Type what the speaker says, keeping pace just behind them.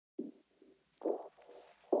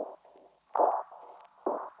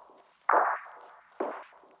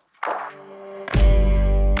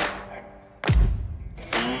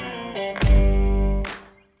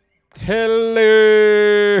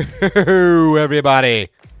Hello, everybody.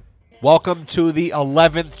 Welcome to the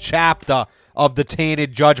 11th chapter of the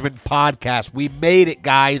Tainted Judgment podcast. We made it,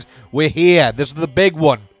 guys. We're here. This is the big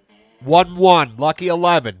one. 1-1. Lucky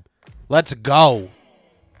 11. Let's go.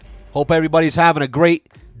 Hope everybody's having a great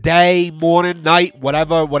day, morning, night,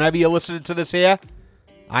 whenever you're listening to this here.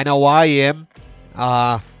 I know I am.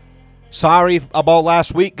 Sorry about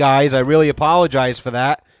last week, guys. I really apologize for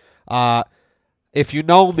that. If you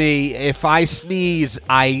know me, if I sneeze,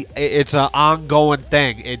 it's an ongoing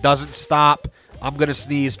thing. It doesn't stop. I'm going to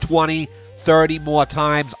sneeze 20, 30 more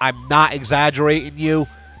times. I'm not exaggerating you.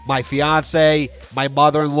 My fiance, my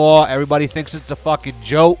mother-in-law, everybody thinks it's a fucking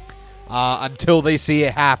joke until they see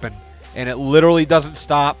it happen. And it literally doesn't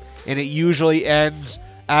stop. And it usually ends,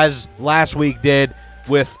 as last week did,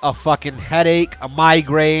 with a fucking headache, a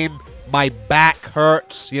migraine. My back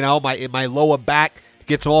hurts, my lower back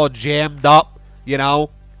gets all jammed up. And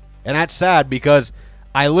that's sad because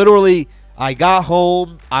I got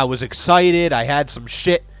home, I was excited, I had some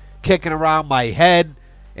shit kicking around my head,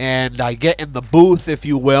 and I get in the booth, if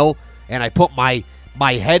you will, and I put my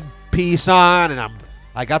headpiece on, and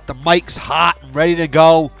I got the mics hot and ready to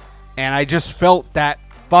go, and I just felt that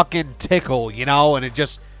fucking tickle, and it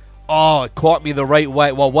just, it caught me the right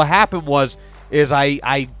way. Well, what happened is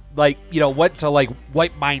I went to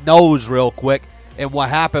wipe my nose real quick. And what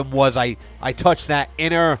happened was I touched that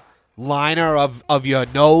inner liner of your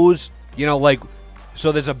nose,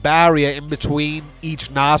 so there's a barrier in between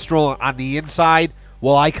each nostril on the inside.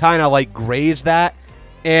 Well, I kind of grazed that,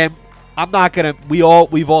 and I'm not gonna.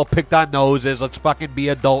 We've all picked our noses. Let's fucking be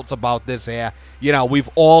adults about this here. We've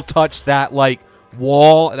all touched that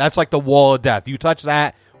wall. That's like the wall of death. You touch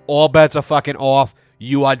that, all bets are fucking off.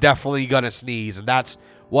 You are definitely gonna sneeze, and that's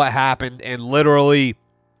what happened. And literally,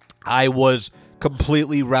 I was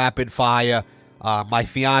completely rapid fire. My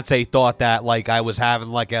fiance thought that I was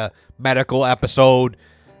having a medical episode.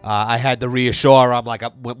 I had to reassure her. I'm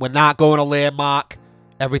we're not going to Landmark.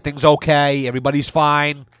 Everything's okay. Everybody's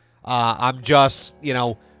fine. I'm just,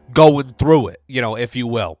 going through it, if you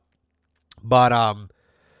will. But,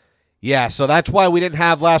 yeah, so that's why we didn't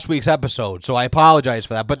have last week's episode. So I apologize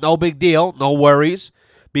for that. But no big deal. No worries.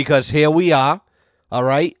 Because here we are. All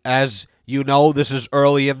right. As you know, this is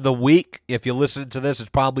early in the week. If you're listening to this, it's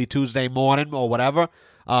probably Tuesday morning or whatever.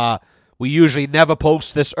 We usually never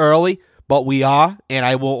post this early, but we are. And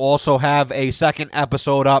I will also have a second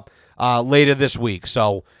episode up later this week.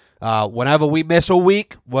 So whenever we miss a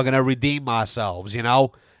week, we're going to redeem ourselves,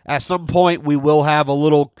 At some point, we will have a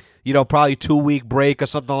little, probably 2-week break or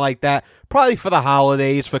something like that. Probably for the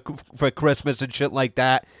holidays, for Christmas and shit like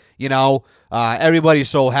that, Everybody's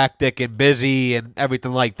so hectic and busy and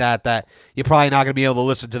everything like that you're probably not going to be able to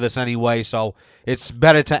listen to this anyway. So it's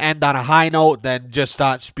better to end on a high note than just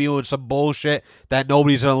start spewing some bullshit that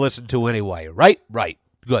nobody's going to listen to anyway. Right? Right.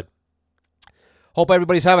 Good. Hope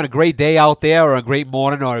everybody's having a great day out there, or a great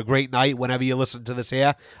morning, or a great night whenever you listen to this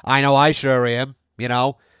here. I know I sure am,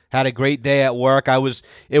 Had a great day at work.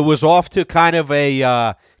 It was off to kind of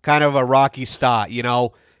a rocky start,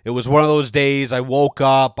 It was one of those days I woke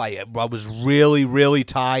up, I was really, really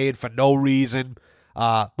tired for no reason.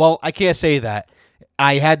 Well, I can't say that.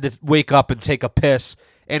 I had to wake up and take a piss,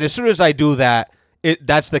 and as soon as I do that,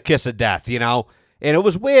 that's the kiss of death, And it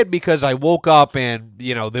was weird because I woke up and,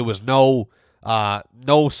 there was no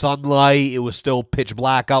sunlight. It was still pitch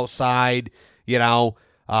black outside,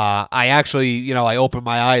 I actually, I opened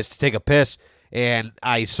my eyes to take a piss, and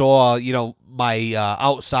I saw, my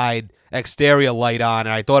outside exterior light on, and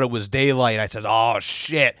I thought it was daylight. I said, oh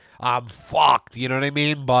shit, I'm fucked, you know what I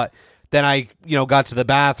mean? But then I, got to the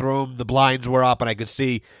bathroom, the blinds were up, and I could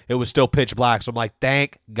see it was still pitch black. So I'm like,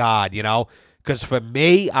 thank God, because for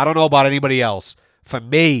me, I don't know about anybody else, for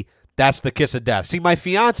me, that's the kiss of death. See, my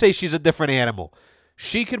fiance, she's a different animal.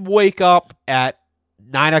 She could wake up at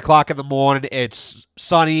 9 o'clock in the morning, it's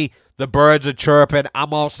sunny, the birds are chirping,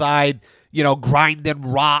 I'm outside, grinding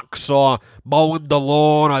rocks or mowing the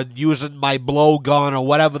lawn or using my blowgun or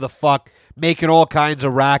whatever the fuck, making all kinds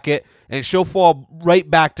of racket, and she'll fall right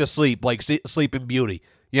back to sleep like Sleeping Beauty,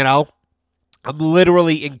 I'm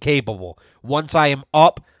literally incapable. Once I am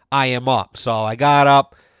up, I am up. So I got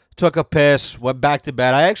up, took a piss, went back to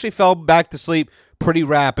bed. I actually fell back to sleep pretty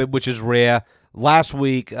rapid, which is rare. Last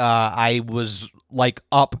week, I was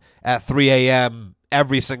up at 3 a.m.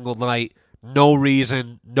 every single night. No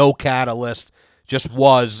reason, no catalyst, just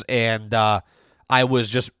was, and I was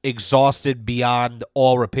just exhausted beyond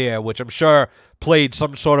all repair, which I'm sure played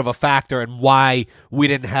some sort of a factor in why we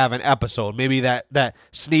didn't have an episode. Maybe that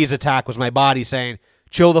sneeze attack was my body saying,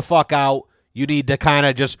 chill the fuck out, you need to kind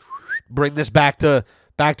of just bring this back to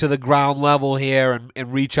back to the ground level here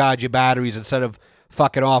and recharge your batteries instead of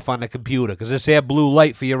fucking off on the computer. Because this here blue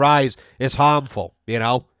light for your eyes is harmful, you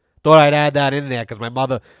know? Thought I'd add that in there because my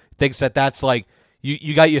mother thinks that that's like,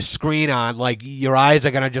 you got your screen on, like your eyes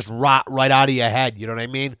are going to just rot right out of your head, you know what I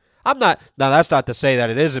mean? I'm not, now that's not to say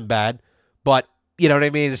that it isn't bad, but, you know what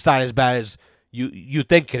I mean? It's not as bad as you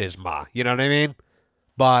think it is, Ma, you know what I mean?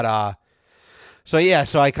 But, so yeah,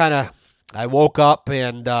 so I woke up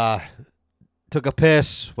and took a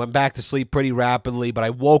piss, went back to sleep pretty rapidly, but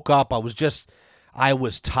I woke up, I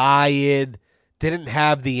was tired, didn't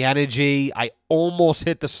have the energy. I almost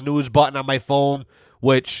hit the snooze button on my phone,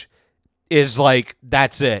 which is like,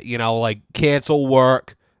 that's it, you know, like cancel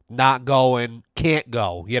work, not going, can't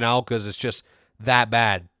go, you know, because it's just that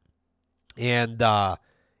bad. And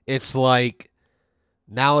it's like,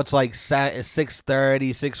 now it's like 6:30,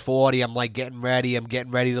 6:40. I'm like getting ready. I'm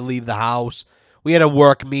getting ready to leave the house. We had a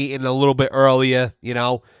work meeting a little bit earlier, you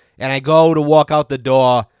know, and I go to walk out the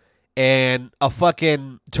door, and a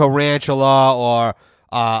fucking tarantula or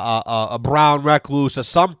a brown recluse or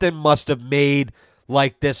something must have made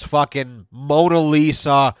like this fucking Mona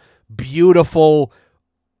Lisa beautiful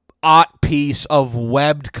art piece of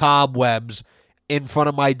webbed cobwebs in front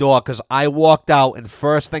of my door, because I walked out and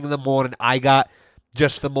first thing in the morning I got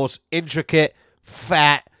just the most intricate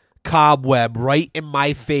fat cobweb right in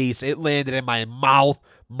my face. It landed in my mouth,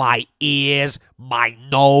 my ears, my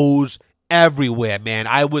nose, everywhere, man.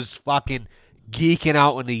 I was fucking geeking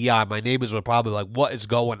out in the yard. My neighbors were probably like, what is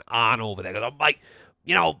going on over there? 'Cause I'm like,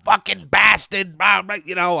 you know, fucking bastard.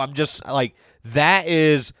 You know, I'm just like, that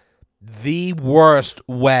is the worst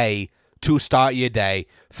way to start your day.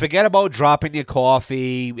 Forget about dropping your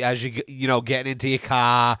coffee as you know, getting into your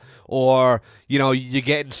car, or, you know, you're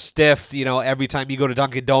getting stiffed, you know, every time you go to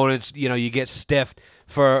Dunkin' Donuts, you know, you get stiffed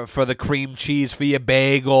for the cream cheese for your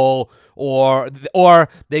bagel, or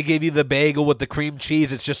they give you the bagel with the cream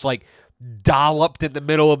cheese. It's just like dolloped in the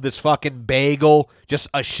middle of this fucking bagel, just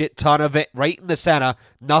a shit ton of it right in the center,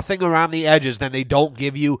 nothing around the edges. Then they don't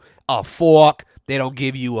give you a fork. They don't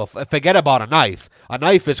give you forget about a knife. A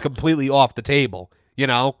knife is completely off the table, you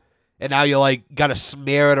know? And now you like got to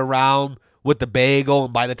smear it around with the bagel,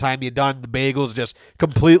 and by the time you're done, the bagel's just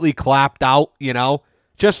completely clapped out, you know?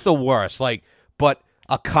 Just the worst. Like, but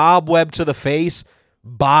a cobweb to the face,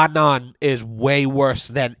 bar none, is way worse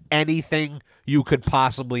than anything you could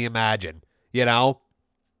possibly imagine, you know?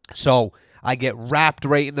 So I get wrapped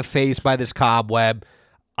right in the face by this cobweb.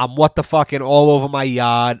 I'm what the fucking all over my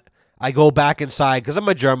yard. I go back inside because I'm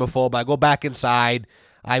a germaphobe. I go back inside.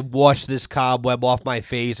 I wash this cobweb off my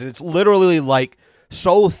face, and it's literally like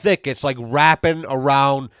so thick, it's like wrapping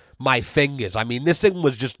around my fingers. I mean, this thing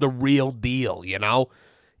was just the real deal, you know?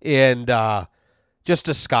 And just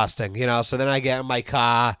disgusting, you know? So then I get in my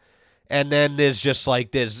car, and then there's,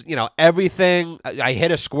 you know, everything. I hit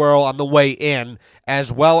a squirrel on the way in,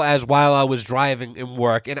 as well as while I was driving in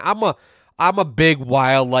work. And I'm a big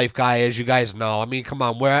wildlife guy, as you guys know. I mean, come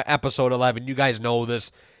on, we're at episode 11. You guys know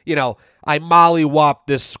this. You know, I mollywopped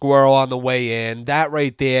this squirrel on the way in. That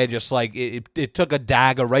right there, just like, it took a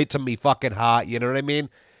dagger right to me fucking heart, you know what I mean?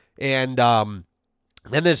 And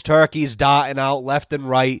then there's turkeys darting out left and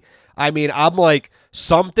right. I mean, I'm like,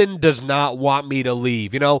 something does not want me to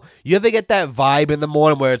leave. You know, you ever get that vibe in the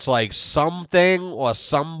morning where it's like something or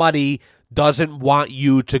somebody doesn't want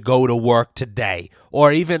you to go to work today,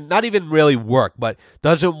 or even not even really work, but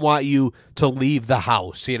doesn't want you to leave the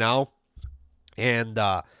house, you know? And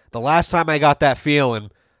the last time I got that feeling,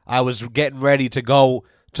 I was getting ready to go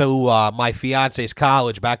to my fiance's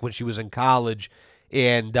college back when she was in college,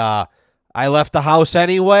 and I left the house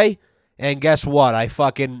anyway. And guess what? I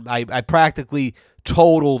practically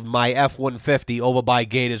totaled my F-150 over by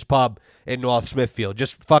Gators Pub in North Smithfield.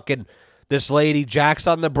 Just fucking, this lady jacks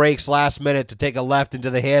on the brakes last minute to take a left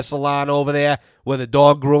into the hair salon over there where the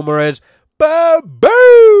dog groomer is.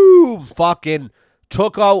 Boom! Fucking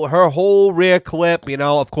took out her whole rear clip, you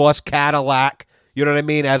know, of course, Cadillac, you know what I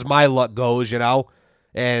mean, as my luck goes, you know.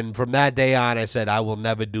 And from that day on, I said, I will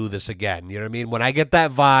never do this again, you know what I mean? When I get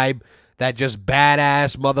that vibe, that just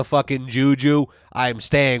badass motherfucking juju, I'm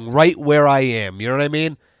staying right where I am, you know what I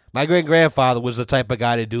mean? My great-grandfather was the type of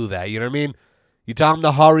guy to do that, you know what I mean? You tell him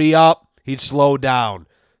to hurry up, he'd slow down.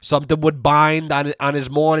 Something would bind on his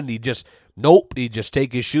morning, he'd just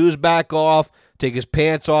take his shoes back off, take his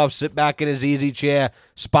pants off, sit back in his easy chair,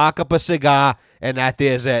 spark up a cigar, and that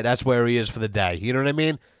there's it. That's where he is for the day. You know what I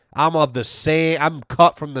mean? I'm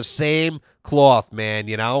cut from the same cloth, man,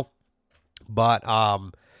 you know? But,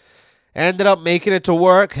 ended up making it to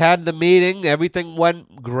work, had the meeting, everything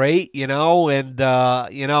went great, you know, and,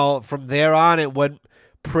 you know, from there on it went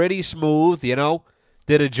pretty smooth, you know.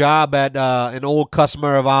 did a job at an old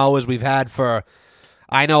customer of ours we've had for,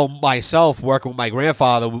 I know myself, working with my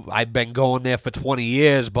grandfather, I've been going there for 20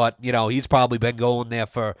 years, but, he's probably been going there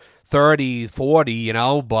for 30, 40,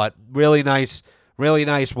 but really nice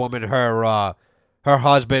woman. Her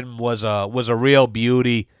husband was a real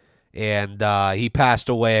beauty, and he passed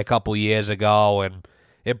away a couple years ago, and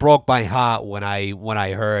it broke my heart when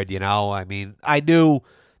I heard, I mean, I knew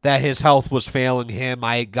that his health was failing him.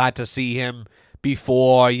 I got to see him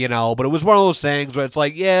before, but it was one of those things where it's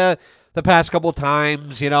like, yeah, the past couple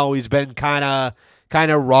times, he's been kind of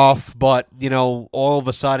rough, but, all of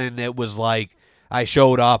a sudden it was like I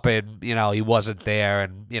showed up and, he wasn't there,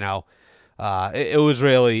 and, it was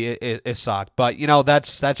really, it sucked. But,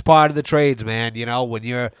 that's part of the trades, man. When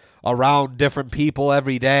you're around different people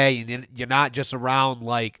every day, and you're not just around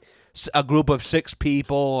like a group of 6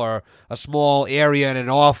 people or a small area in an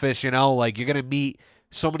office, like you're going to meet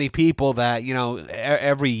so many people that,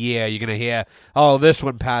 every year you're going to hear, oh, this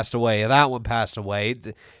one passed away or that one passed away.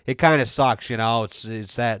 It kind of sucks,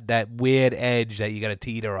 It's that weird edge that you got to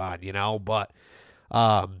teeter on,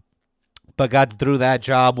 But got through that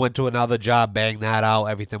job, went to another job, banged that out.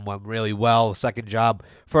 Everything went really well. Second job,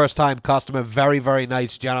 first-time customer, very, very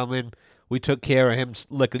nice gentleman. We took care of him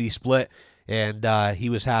lickety-split, and he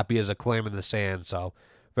was happy as a clam in the sand. So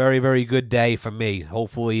very, very good day for me.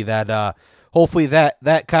 Hopefully that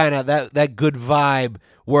kind of that good vibe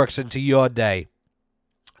works into your day.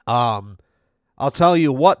 I'll tell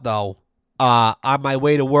you what, though. On my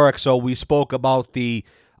way to work, so we spoke about the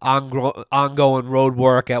ongoing road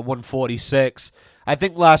work at 146. I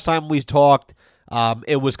think last time we talked,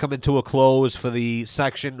 it was coming to a close for the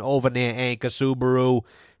section over near Anchor Subaru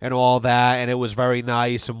and all that, and it was very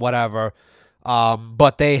nice and whatever.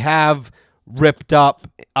 But they have ripped up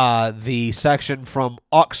the section from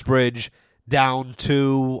Uxbridge down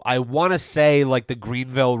to, I want to say, like the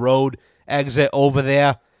Greenville Road exit over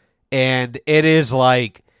there, and it is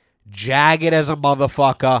like jagged as a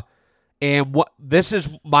motherfucker. And this is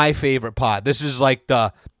my favorite part. This is like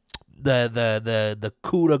the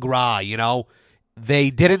coup de grace,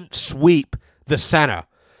 They didn't sweep the center.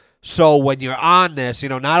 So when you're on this,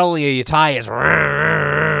 not only are your tires,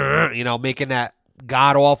 making that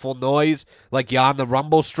god-awful noise like you're on the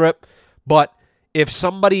rumble strip, but if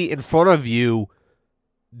somebody in front of you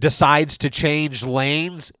decides to change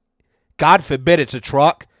lanes, God forbid it's a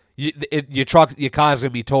truck, your car's going to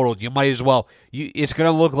be totaled. You might as well. It's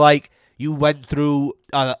going to look like you went through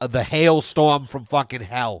the hailstorm from fucking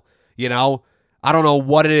hell, I don't know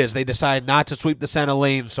what it is. They decided not to sweep the center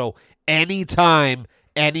lane, so anytime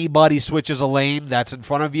anybody switches a lane that's in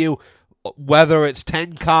front of you, whether it's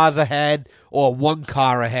 10 cars ahead or 1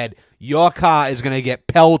 car ahead, your car is going to get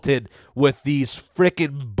pelted with these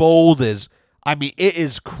freaking boulders. I mean, it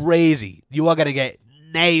is crazy. You are going to get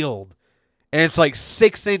nailed. And it's like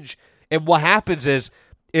 6-inch. And what happens is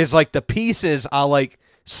like the pieces are like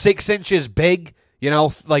 6 inches big,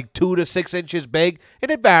 like 2 to 6 inches big.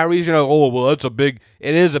 And it varies, oh, well, it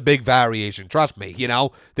is a big variation. Trust me,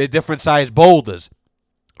 they're different sized boulders.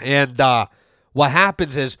 And what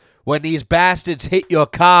happens is when these bastards hit your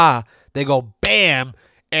car, they go bam,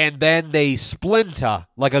 and then they splinter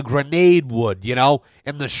like a grenade would,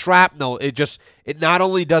 and the shrapnel, it not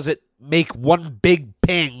only does it make one big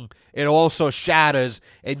ping, it also shatters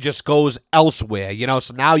and just goes elsewhere,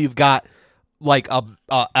 so now you've got like a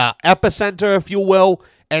epicenter, if you will,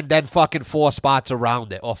 and then fucking 4 spots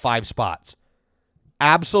around it, or 5 spots.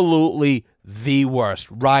 Absolutely the worst.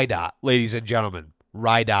 Ride-out, ladies and gentlemen.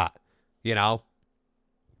 Ride-out,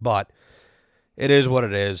 But it is what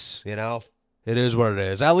it is, It is what it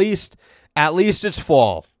is. At least it's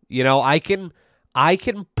fall. I can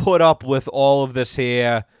put up with all of this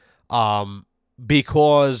here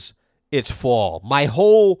because it's fall. My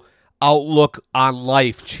whole outlook on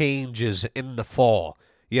life changes in the fall.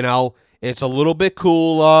 It's a little bit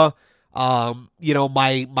cooler. My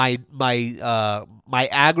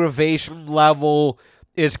aggravation level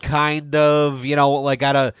is kind of, like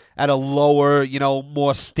at a lower,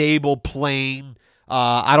 more stable plane.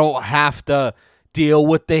 I don't have to deal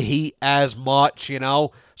with the heat as much,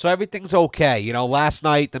 so everything's okay. Last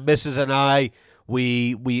night the missus and I,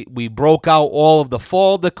 we broke out all of the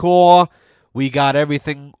fall decor. We got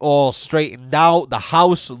everything all straightened out. The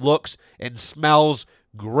house looks and smells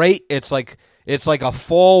great. It's like a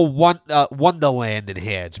fall wonderland in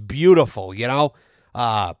here. It's beautiful,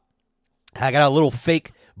 I got a little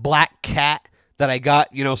fake black cat that I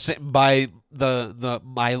got, sitting by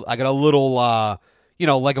I got a little,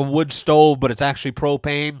 like a wood stove, but it's actually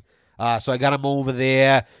propane. So I got him over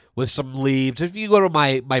there with some leaves. If you go to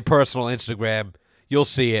my personal Instagram, you'll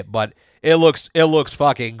see it, but it looks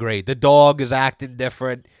fucking great. The dog is acting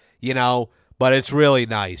different, but it's really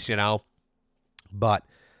nice, But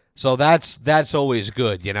so that's always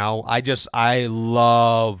good, I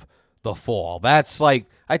love the fall. That's like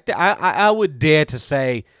I would dare to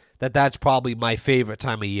say that that's probably my favorite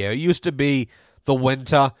time of year. It used to be the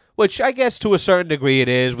winter, which I guess to a certain degree it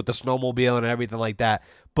is with the snowmobile and everything like that.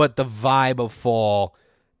 But the vibe of fall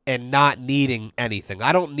and not needing anything.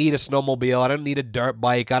 I don't need a snowmobile. I don't need a dirt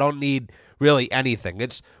bike. I don't need really anything.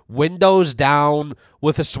 It's windows down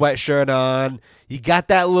with a sweatshirt on. You got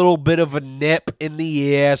that little bit of a nip in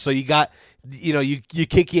the air, so you got, you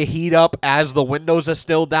kick your heat up as the windows are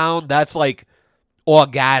still down. That's like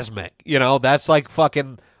orgasmic, That's like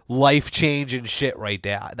fucking life-changing shit right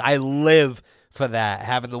there. I live for that.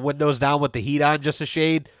 Having the windows down with the heat on just a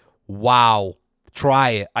shade. Wow. Try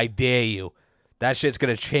it. I dare you. That shit's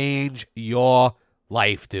going to change your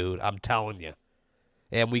life, dude. I'm telling you.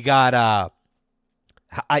 And we got,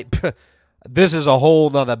 this is a whole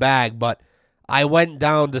nother bag, but I went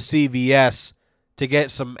down to CVS to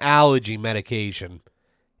get some allergy medication.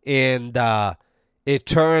 And it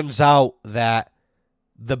turns out that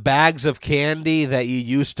the bags of candy that you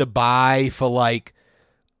used to buy for like,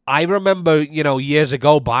 I remember, years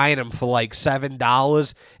ago buying them for like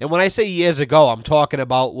 $7. And when I say years ago, I'm talking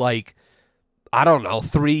about like, I don't know,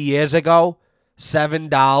 3 years ago,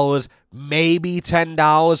 $7, maybe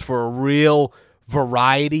 $10 for a real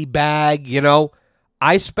variety bag,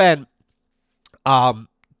 I spent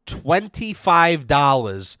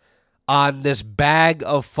 $25 on this bag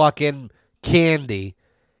of fucking candy,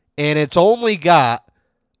 and it's only got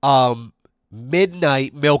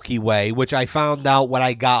Midnight Milky Way, which I found out when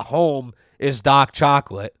I got home is dark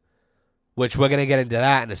chocolate, which we're going to get into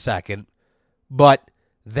that in a second. But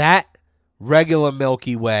that regular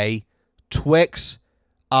Milky Way, Twix,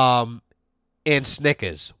 and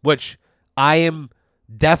Snickers, which I am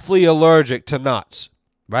deathly allergic to nuts,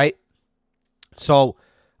 right? So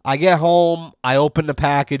I get home, I open the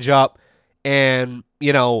package up, and,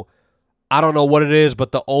 I don't know what it is,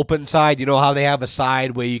 but the open side, how they have a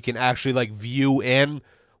side where you can actually like view in?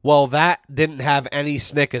 Well, that didn't have any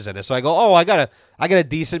Snickers in it. So I go, oh, I got a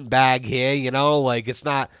decent bag here, like it's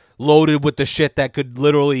not loaded with the shit that could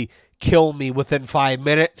literally kill me within 5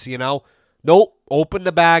 minutes, Nope. Open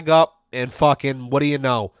the bag up and fucking, what do you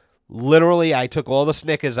know? Literally, I took all the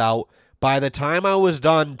Snickers out. By the time I was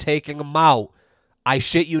done taking them out, I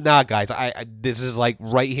shit you not, guys. This is like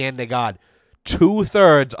right hand to God.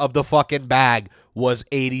 2/3 of the fucking bag was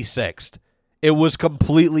 86th. It was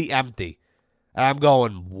completely empty. And I'm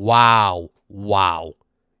going, wow.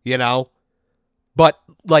 But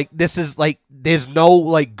like, this is like, there's no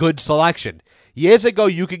like good selection. Years ago,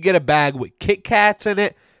 you could get a bag with Kit Kats in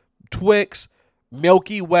it, Twix,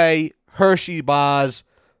 Milky Way, Hershey bars,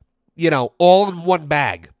 all in one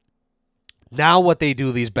bag. Now what they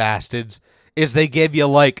do, these bastards, is they give you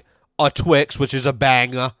like a Twix, which is a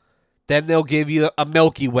banger. Then they'll give you a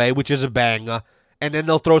Milky Way, which is a banger. And then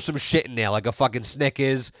they'll throw some shit in there, like a fucking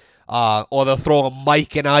Snickers. Or they'll throw a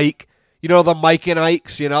Mike and Ike. The Mike and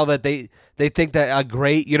Ikes, that they think that are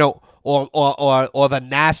great, or the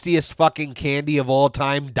nastiest fucking candy of all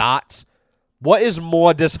time, Dots. What is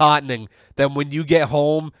more disheartening than when you get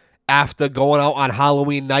home after going out on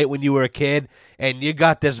Halloween night when you were a kid and you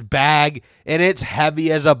got this bag and it's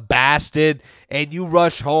heavy as a bastard and you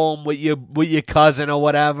rush home with your cousin or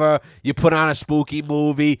whatever, you put on a spooky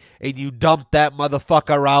movie and you dump that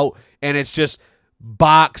motherfucker out and it's just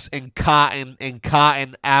box and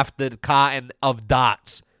cotton after cotton of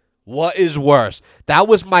Dots. What is worse? That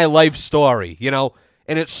was my life story, and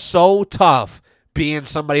it's so tough being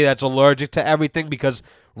somebody that's allergic to everything because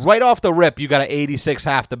right off the rip, you got an 86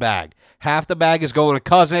 half the bag. Half the bag is going to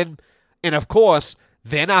cousin, and of course,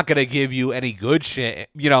 they're not going to give you any good shit.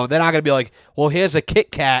 They're not going to be like, well, here's a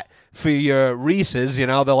Kit Kat for your Reese's,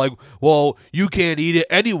 They're like, well, you can't eat it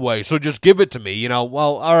anyway, so just give it to me, Well,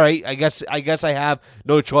 all right, I guess I have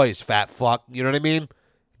no choice, fat fuck. You know what I mean?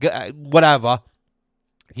 Whatever.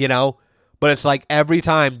 But it's like every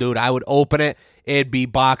time, dude, I would open it, it'd be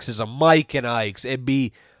boxes of Mike and Ike's, it'd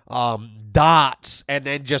be Dots, and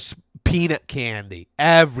then just peanut candy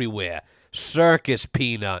everywhere, circus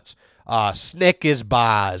peanuts, Snickers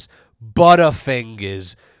bars,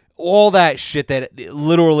 Butterfingers, all that shit that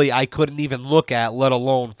literally I couldn't even look at, let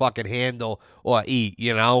alone fucking handle or eat,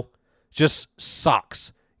 just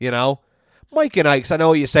sucks, Mike and Ike's, I know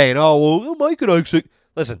what you're saying. Oh, well, Mike and Ike's,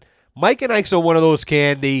 listen, Mike and Ike's are one of those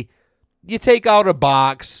candy, you take out a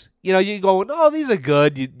box, you go, oh, these are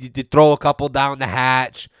good. You throw a couple down the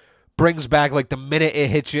hatch, brings back, like, the minute it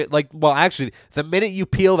hits you. Like, well, actually, the minute you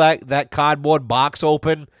peel that cardboard box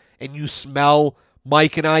open and you smell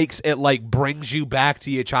Mike and Ike's, it, like, brings you back to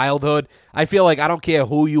your childhood. I feel like I don't care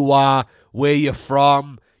who you are, where you're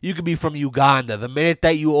from. You could be from Uganda. The minute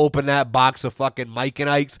that you open that box of fucking Mike and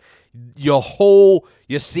Ike's, you're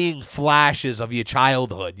seeing flashes of your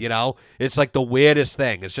childhood, you know? It's like the weirdest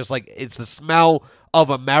thing. It's just like, it's the smell of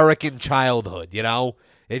American childhood, you know?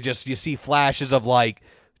 You see flashes of, like,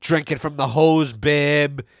 drinking from the hose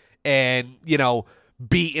bib and, you know,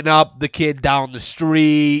 beating up the kid down the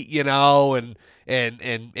street, you know, and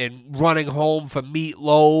running home for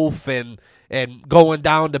meatloaf and going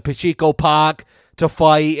down to Pacheco Park to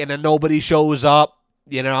fight, and then nobody shows up,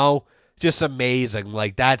 you know? Just amazing.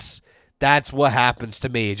 Like, that's what happens to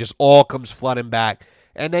me. It just all comes flooding back.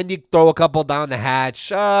 And then you throw a couple down the hatch.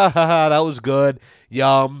 That was good.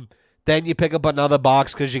 Yum. Then you pick up another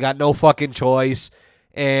box because you got no fucking choice.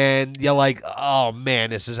 And you're like, oh, man,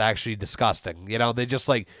 this is actually disgusting. You know, they're just,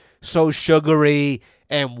 like, so sugary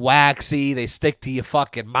and waxy. They stick to your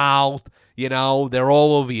fucking mouth. You know, they're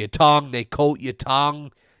all over your tongue. They coat your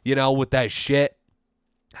tongue, you know, with that shit.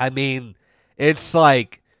 I mean, it's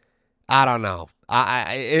like, I don't know.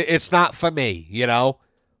 It's not for me, you know?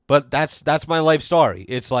 But that's my life story.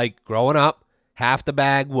 It's like, growing up, half the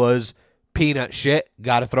bag was peanut shit.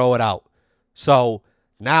 Got to throw it out. So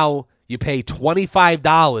now you pay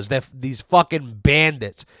 $25. These fucking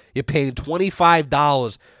bandits. You're paying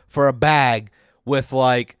 $25 for a bag with,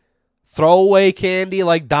 like, throwaway candy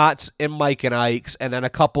like Dots and Mike and Ike's, and then a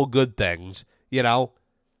couple good things, you know?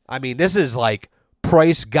 I mean, this is like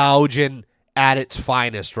price gouging at its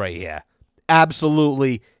finest right here.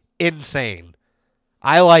 Absolutely insane.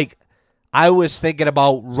 I was thinking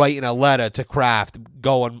about writing a letter to Kraft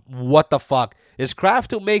going, what the fuck? Is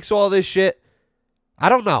Kraft who makes all this shit? I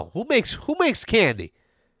don't know. Who makes candy?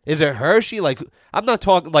 Is it Hershey? Like, I'm not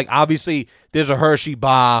talking, like, obviously there's a Hershey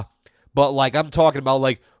bar, but, like, I'm talking about,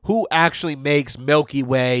 like, who actually makes Milky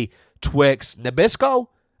Way, Twix, Nabisco?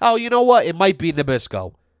 Oh, you know what? It might be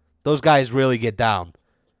Nabisco. Those guys really get down.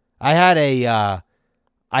 I had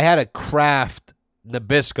a Kraft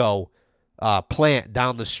Nabisco plant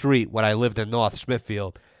down the street when I lived in North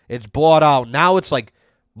Smithfield. It's bought out. Now it's like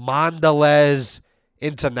Mondelez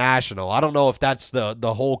International. I don't know if that's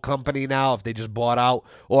the whole company now, if they just bought out,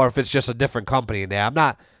 or if it's just a different company in there.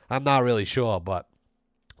 I'm not really sure, but,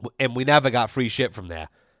 and we never got free shit from there.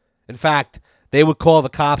 In fact, they would call the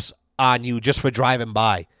cops on you just for driving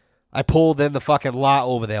by. I pulled in the fucking lot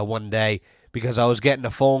over there one day because I was getting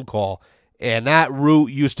a phone call, and that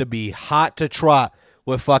route used to be hot to trot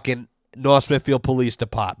with fucking North Smithfield Police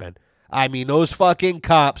Department. I mean, those fucking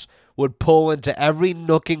cops would pull into every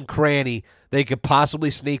nook and cranny they could possibly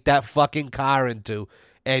sneak that fucking car into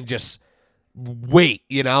and just wait,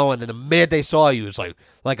 you know? And then the minute they saw you, it's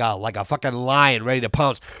like a fucking lion ready to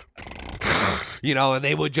pounce. You know, and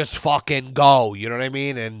they would just fucking go, you know what I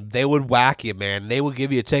mean? And they would whack you, man. They would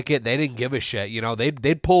give you a ticket. They didn't give a shit, you know?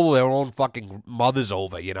 They'd pull their own fucking mothers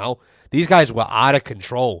over, you know? These guys were out of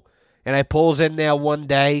control. And I pulls in there one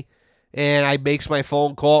day, and I makes my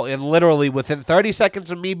phone call, and literally within 30 seconds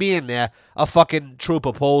of me being there, a fucking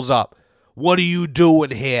trooper pulls up. What are you doing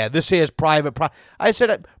here? This here's private. I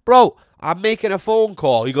said, bro, I'm making a phone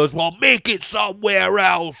call. He goes, well, make it somewhere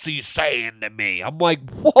else, he's saying to me. I'm like,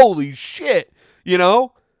 holy shit. You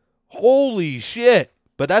know? Holy shit.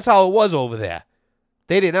 But that's how it was over there.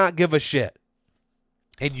 They did not give a shit.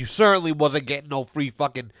 And you certainly wasn't getting no free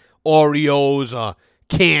fucking Oreos or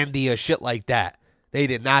candy or shit like that. They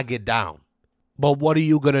did not get down. But what are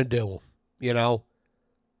you going to do? You know?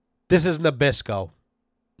 This is Nabisco,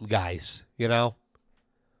 guys. You know?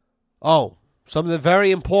 Oh, something very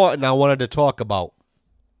important I wanted to talk about.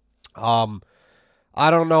 I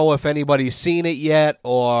don't know if anybody's seen it yet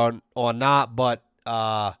or not, but,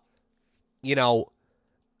 you know,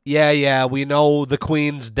 yeah, we know the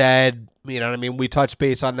Queen's dead. You know what I mean? We touched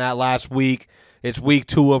base on that last week. It's week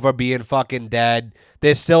 2 of her being fucking dead.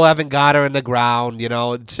 They still haven't got her in the ground, you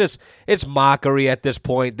know? It's mockery at this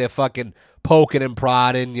point. They're fucking poking and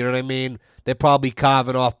prodding, you know what I mean? They're probably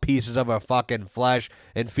carving off pieces of her fucking flesh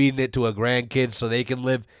and feeding it to her grandkids so they can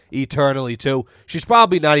live eternally too. She's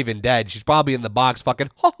probably not even dead. She's probably in the box fucking,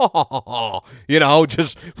 you know,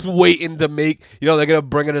 just waiting to make, you know, they're going to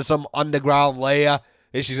bring her to some underground layer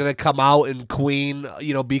and she's going to come out and queen,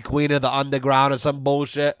 you know, be queen of the underground or some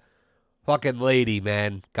bullshit. Fucking lady,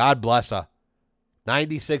 man. God bless her.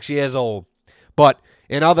 96 years old. But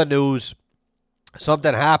in other news,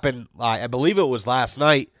 something happened, I believe it was last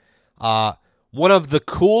night. One of the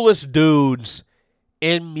coolest dudes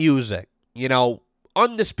in music, you know,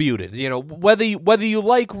 undisputed. You know, whether you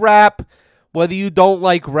like rap, whether you don't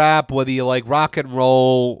like rap, whether you like rock and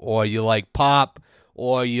roll, or you like pop,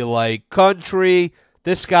 or you like country,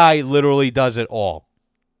 this guy literally does it all.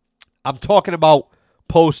 I'm talking about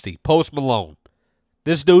Post Malone.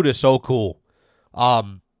 This dude is so cool.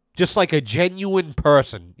 Just like a genuine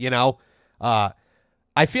person, you know.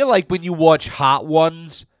 I feel like when you watch Hot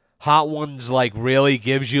Ones like really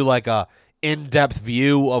gives you like a in-depth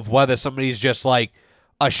view of whether somebody's just like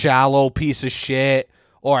a shallow piece of shit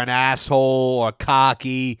or an asshole or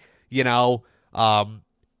cocky, you know.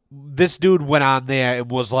 This dude went on there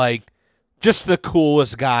and was like just the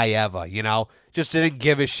coolest guy ever, you know. Just didn't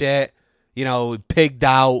give a shit, you know, pigged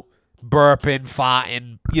out, burping,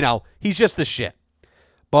 farting, you know. He's just the shit.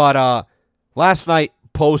 But last night,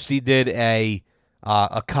 Posty did a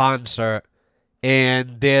concert,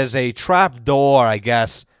 and there's a trap door, I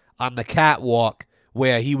guess, on the catwalk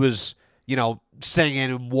where he was, you know,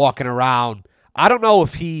 singing and walking around. I don't know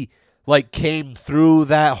if he, like, came through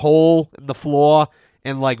that hole in the floor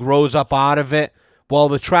and, like, rose up out of it. Well,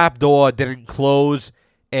 the trap door didn't close,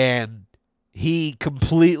 and he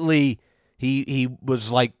completely, he was,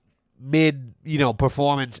 like, mid, you know,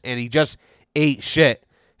 performance, and he just ate shit.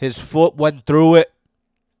 His foot went through it,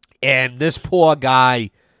 and this poor guy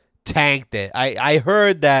tanked it. I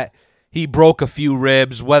heard that he broke a few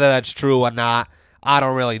ribs. Whether that's true or not, I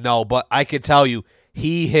don't really know. But I can tell you,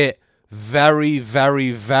 he hit very,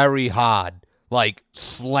 very, very hard. Like,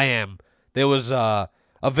 slam. There was a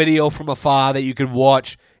video from afar that you could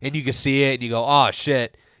watch, and you could see it, and you go, oh,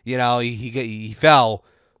 shit. You know, he fell.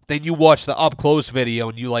 Then you watch the up-close video,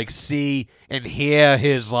 and you, like, see and hear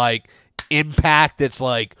his, like, impact. It's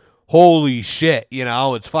like, holy shit, you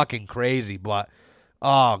know, it's fucking crazy. But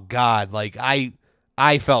oh god, like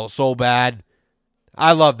I felt so bad.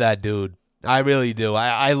 I love that dude, I really do.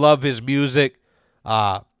 I love his music.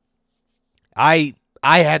 I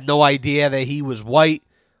had no idea that he was white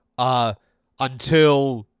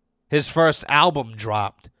until his first album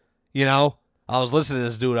dropped. You know, I was listening to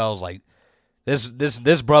this dude, I was like,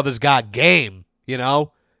 this brother's got game, you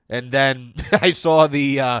know. And then I saw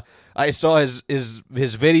his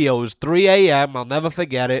video. It was 3 a.m. I'll never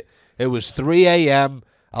forget it. It was 3 a.m.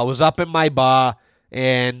 I was up in my bar,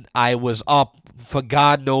 and I was up for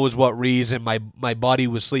God knows what reason. My buddy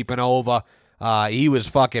was sleeping over. He was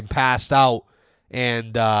fucking passed out.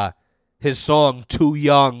 And his song, Too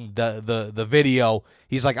Young, the video,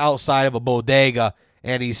 he's like outside of a bodega,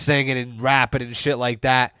 and he's singing and rapping and shit like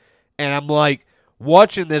that. And I'm like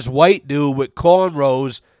watching this white dude with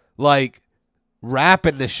cornrows, like,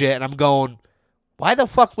 rapping the shit, and I'm going, why the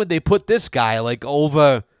fuck would they put this guy, like,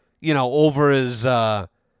 over, you know, over his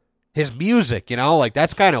music, you know? Like,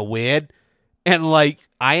 that's kind of weird. And, like,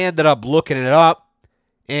 I ended up looking it up,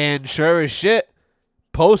 and sure as shit,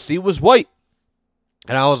 Posty was white.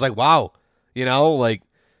 And I was like, wow, you know, like,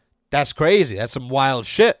 that's crazy. That's some wild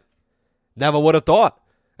shit. Never would have thought.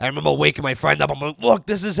 I remember waking my friend up. I'm like, look,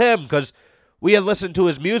 this is him, because we had listened to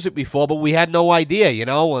his music before, but we had no idea, you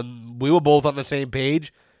know, and we were both on the same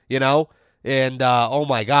page, you know, and oh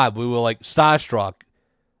my God, we were like starstruck.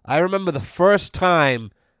 I remember the first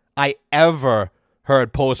time I ever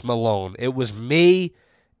heard Post Malone. It was me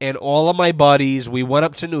and all of my buddies. We went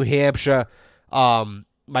up to New Hampshire.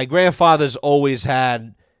 My grandfather's always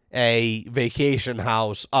had a vacation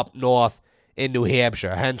house up north in New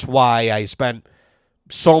Hampshire, hence why I spent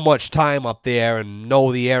so much time up there and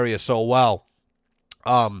know the area so well.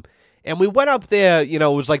 And we went up there, you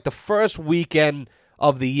know, it was like the first weekend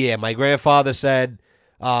of the year. My grandfather said,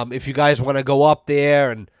 if you guys want to go up there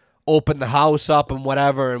and open the house up and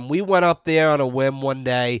whatever. And we went up there on a whim one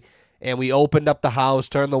day, and we opened up the house,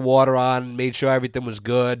 turned the water on, made sure everything was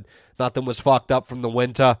good, nothing was fucked up from the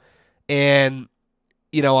winter. And,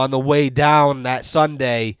 you know, on the way down that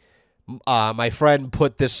Sunday, my friend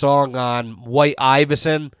put this song on, White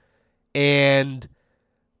Iverson, and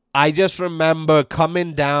I just remember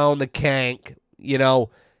coming down the Kank, you know,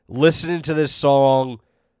 listening to this song,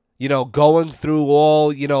 you know, going through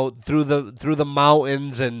all, you know, through the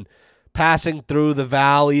mountains and passing through the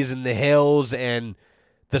valleys and the hills, and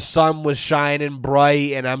the sun was shining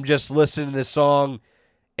bright, and I'm just listening to this song,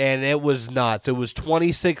 and it was nuts. It was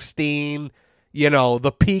 2016, you know,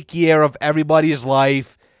 the peak year of everybody's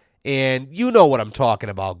life. And you know what I'm talking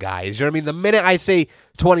about, guys. You know what I mean? The minute I say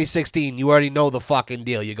 2016, you already know the fucking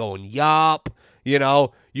deal. You're going, yup. You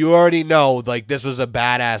know, you already know, like, this was a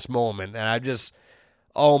badass moment. And I just,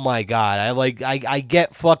 oh my God. I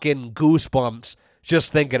get fucking goosebumps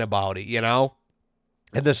just thinking about it, you know?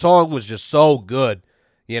 And the song was just so good,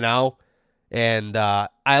 you know? And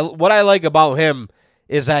what I like about him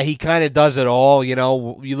is that he kind of does it all. You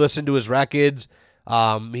know, you listen to his records.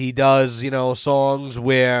 He does, songs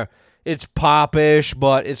where it's popish,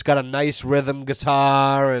 but it's got a nice rhythm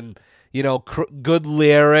guitar and, good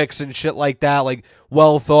lyrics and shit like that, like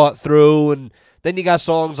well thought through. And then you got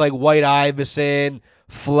songs like White Iverson,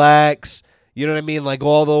 Flex, you know what I mean? Like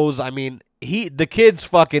all those. I mean, the kid's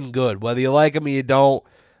fucking good, whether you like him or you don't.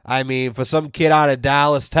 I mean, for some kid out of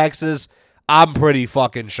Dallas, Texas, I'm pretty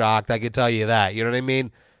fucking shocked. I can tell you that. You know what I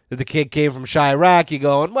mean? If the kid came from Chirac, you're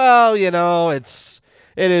going, well, it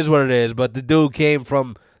is what it is. But the dude came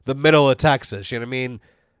from the middle of Texas. You know what I mean?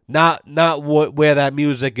 Not where that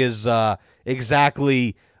music is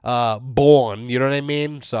exactly born. You know what I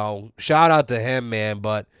mean? So shout out to him, man.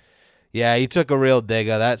 But yeah, he took a real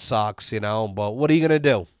digger. That sucks, But what are you gonna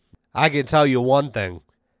do? I can tell you one thing.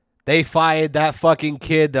 They fired that fucking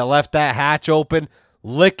kid that left that hatch open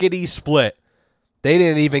lickety split. They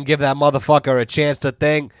didn't even give that motherfucker a chance to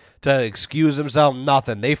think, to excuse himself,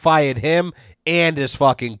 nothing. They fired him and his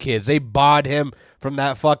fucking kids. They barred him from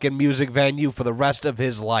that fucking music venue for the rest of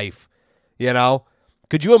his life.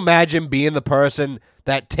 Could you imagine being the person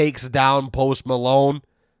that takes down Post Malone?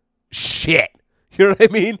 Shit. You know what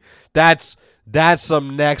I mean? That's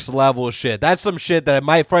some next level shit. That's some shit that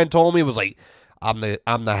my friend told me was like, I'm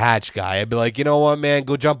the hatch guy. I'd be like, you know what, man?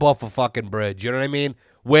 Go jump off a fucking bridge. You know what I mean?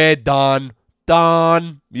 We're done.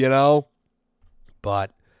 Done.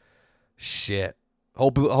 But shit.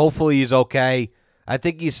 Hopefully he's okay. I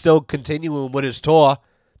think he's still continuing with his tour.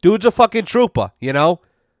 Dude's a fucking trooper,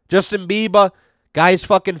 Justin Bieber, guy's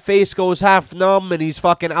fucking face goes half numb and he's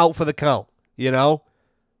fucking out for the count,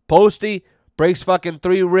 Posty breaks fucking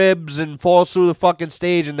 3 ribs and falls through the fucking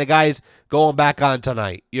stage and the guy's going back on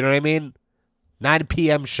tonight. You know what I mean? 9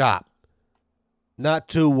 p.m. sharp. Not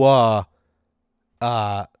to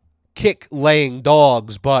kick laying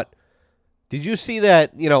dogs, but did you see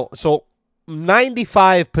that, so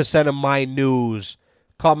 95% of my news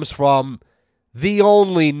comes from the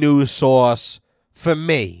only news source for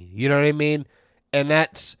me, you know what I mean? And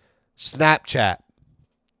that's Snapchat.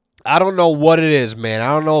 I don't know what it is, man.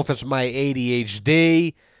 I don't know if it's my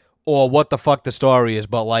ADHD or what the fuck the story is,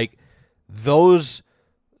 but like those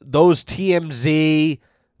TMZ,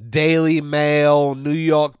 Daily Mail, New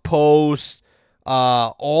York Post,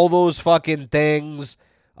 all those fucking things,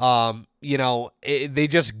 they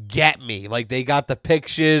just get me. Like they got the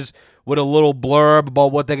pictures with a little blurb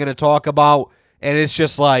about what they're going to talk about, and it's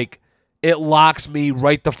just like, it locks me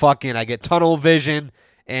right the fuck in. I get tunnel vision,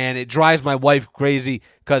 and it drives my wife crazy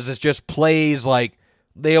because it just plays like,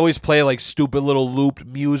 they always play like stupid little looped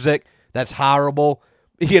music that's horrible,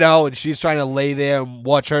 and she's trying to lay there and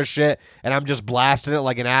watch her shit, and I'm just blasting it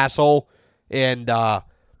like an asshole, and,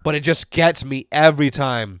 but it just gets me every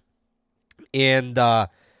time. And,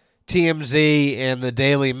 TMZ and the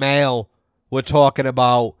Daily Mail were talking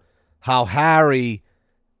about how Harry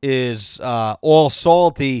is all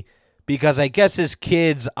salty because I guess his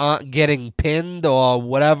kids aren't getting pinned or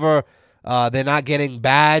whatever. They're not getting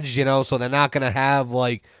badged, so they're not going to have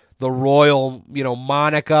like the royal,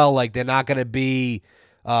 moniker. Like they're not going to be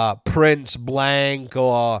Prince Blank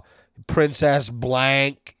or Princess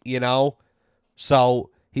Blank, So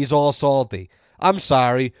he's all salty. I'm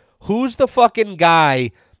sorry. Who's the fucking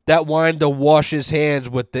guy that wanted to wash his hands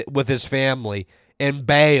with his family and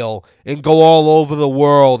bail and go all over the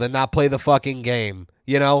world and not play the fucking game,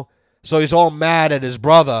 So he's all mad at his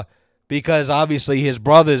brother because obviously his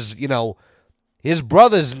brother's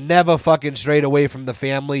never fucking strayed away from the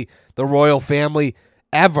family, the royal family,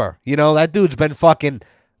 ever. That dude's been fucking,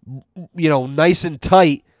 nice and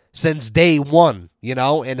tight since day one,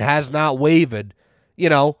 and has not wavered,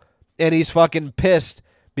 and he's fucking pissed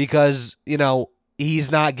because,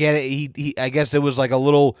 he's not getting, he I guess it was like a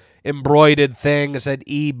little embroidered thing. It said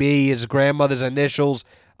EB, his grandmother's initials,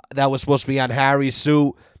 that was supposed to be on Harry's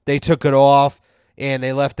suit. They took it off, and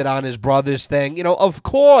they left it on his brother's thing. Of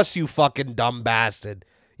course, you fucking dumb bastard.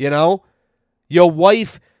 Your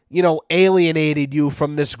wife, alienated you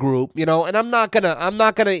from this group, and I'm not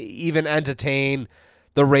gonna even entertain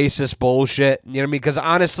the racist bullshit, because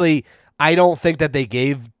honestly, I don't think that they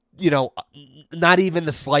gave, not even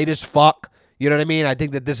the slightest fuck. You know what I mean? I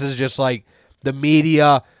think that this is just like the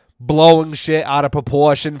media blowing shit out of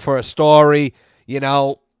proportion for a story,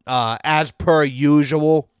 as per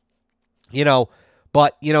usual,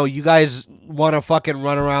 but, you guys want to fucking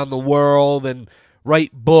run around the world and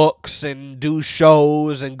write books and do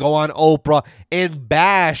shows and go on Oprah and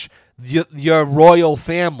bash your royal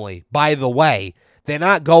family, by the way. They're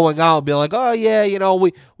not going out and being like, oh, yeah,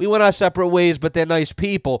 we went our separate ways, but they're nice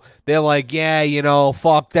people. They're like, yeah,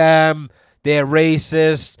 fuck them. They're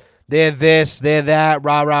racist. they're this, they're that,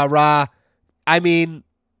 rah, rah, rah. I mean,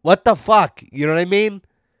 what the fuck? You know what I mean?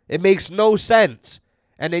 It makes no sense.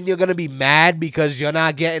 And then you're going to be mad because you're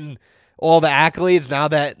not getting all the accolades now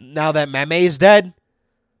that Meme's dead?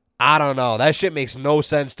 I don't know. That shit makes no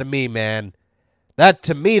sense to me, man. That,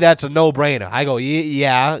 to me, that's a no-brainer. I go,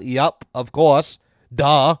 yeah, yup, of course.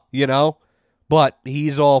 Duh, you know? But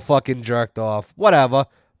he's all fucking jerked off. Whatever.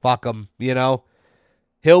 Fuck him, you know?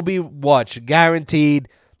 He'll be, guaranteed,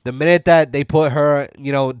 the minute that they put her,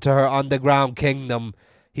 to her underground kingdom,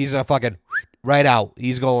 he's going to fucking right out.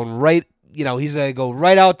 He's going right, he's going to go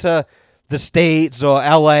right out to the States or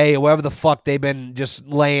L.A. or wherever the fuck they've been just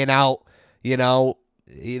laying out,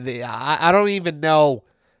 I don't even know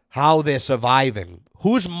how they're surviving.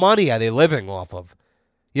 Whose money are they living off of?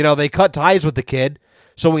 They cut ties with the kid,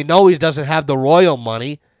 so we know he doesn't have the royal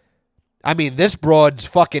money. I mean, this broad's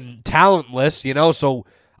fucking talentless, so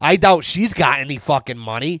I doubt she's got any fucking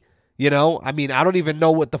money, I mean, I don't even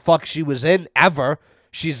know what the fuck she was in ever.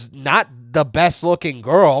 She's not the best looking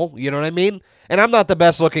girl, you know what I mean? And I'm not the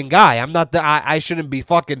best looking guy. I shouldn't be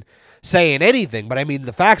fucking saying anything, but I mean,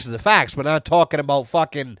 the facts are the facts. We're not talking about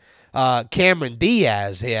fucking Cameron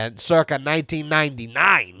Diaz here, circa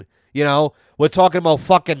 1999, We're talking about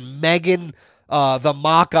fucking Megan the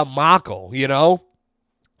Markle,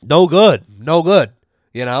 No good,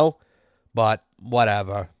 But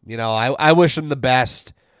whatever, I wish him the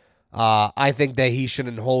best. I think that he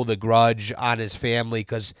shouldn't hold a grudge on his family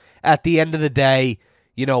because at the end of the day,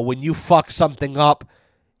 when you fuck something up,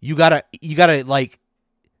 you gotta like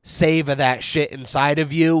savor that shit inside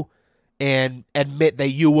of you and admit that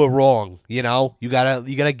you were wrong. You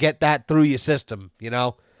gotta get that through your system.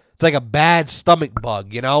 It's like a bad stomach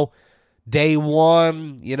bug. Day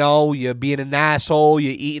one, you're being an asshole.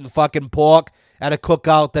 You're eating fucking pork at a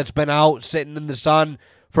cookout that's been out sitting in the sun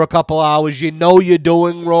for a couple hours. You're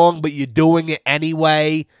doing wrong, but you're doing it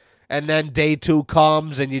anyway. And then day two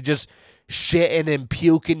comes and you're just shitting and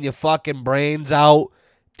puking your fucking brains out.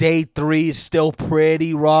 Day three is still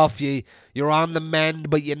pretty rough. You're on the mend,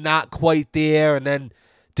 but you're not quite there. And then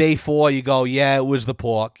day four, you go, yeah, it was the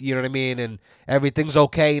pork. You know what I mean? And everything's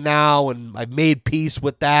okay now. And I've made peace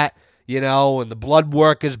with that, and the blood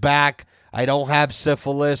work is back. I don't have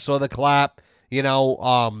syphilis or the clap, You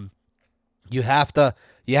have to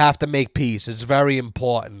make peace. It's very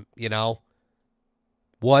important,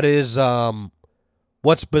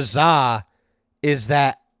 What's bizarre is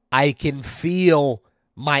that I can feel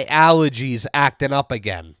my allergies acting up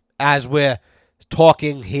again as we're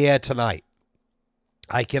talking here tonight.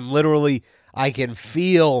 I can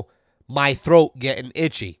feel my throat getting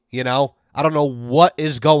itchy, I don't know what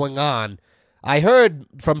is going on. I heard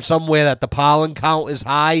from somewhere that the pollen count is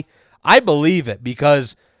high. I believe it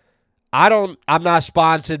because I'm not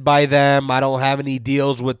sponsored by them. I don't have any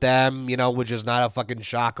deals with them, which is not a fucking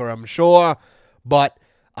shocker, I'm sure. But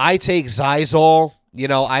I take Zysol.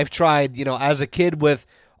 I've tried, as a kid with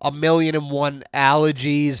 1,000,001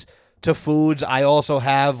 allergies to foods. I also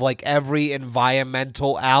have like every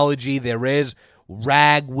environmental allergy there is.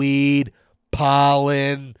 Ragweed,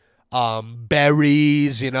 pollen,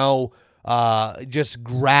 berries, just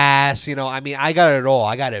grass, I mean, I got it all.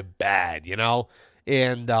 I got it bad,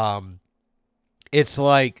 And it's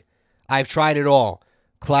like I've tried it all.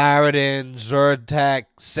 Claritin, Zyrtec,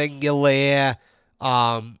 Singulair,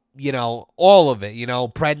 all of it,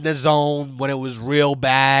 prednisone when it was real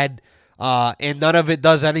bad, and none of it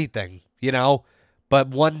does anything, But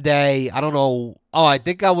one day, I don't know, I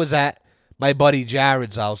think I was at my buddy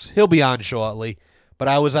Jared's house. He'll be on shortly. But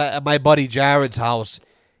I was at my buddy Jared's house,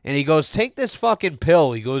 and he goes, take this fucking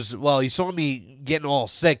pill. He goes, well, he saw me getting all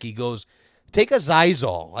sick. He goes, take a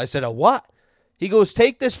Zysol. I said, a what? He goes,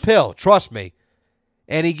 take this pill. Trust me.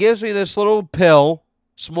 And he gives me this little pill,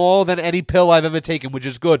 smaller than any pill I've ever taken, which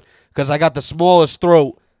is good because I got the smallest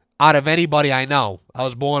throat out of anybody I know. I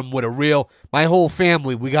was born with my whole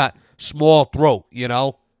family, we got small throat,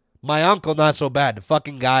 My uncle, not so bad. The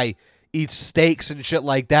fucking guy eats steaks and shit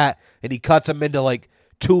like that, and he cuts them into like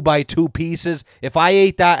 2x2 pieces. If I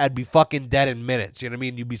ate that, I'd be fucking dead in minutes. You know what I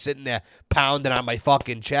mean? You'd be sitting there pounding on my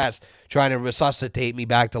fucking chest, trying to resuscitate me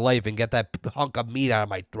back to life and get that hunk of meat out of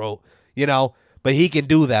my throat, But he can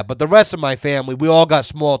do that. But the rest of my family, we all got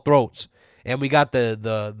small throats, and we got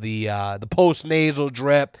the post nasal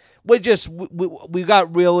drip. We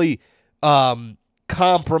got really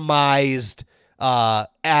compromised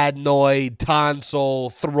adenoid, tonsil,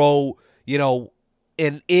 throat,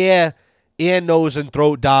 an ear, nose, and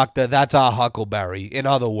throat doctor. That's our Huckleberry, in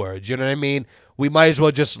other words. You know what I mean? We might as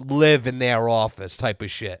well just live in their office type of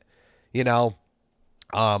shit,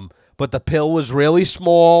 But the pill was really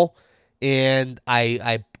small, and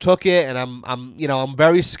I took it, and I'm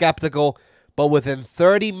very skeptical, but within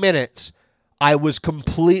 30 minutes, I was good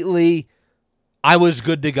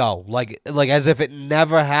to go. Like as if it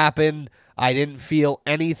never happened. I didn't feel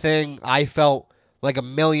anything. I felt like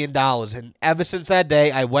 $1,000,000. And ever since that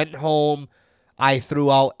day, I went home. I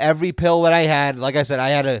threw out every pill that I had. Like I said, I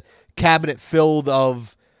had a cabinet filled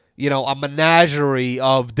of, a menagerie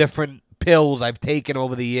of different pills I've taken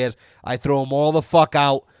over the years. I threw them all the fuck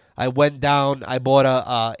out. I went down. I bought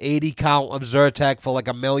a 80 count of Zyrtec for like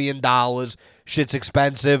 $1,000,000. Shit's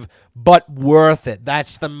expensive, but worth it.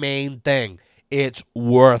 That's the main thing. It's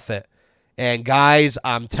worth it. And guys,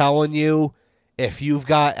 I'm telling you, if you've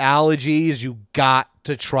got allergies, you got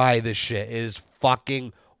to try this shit. It is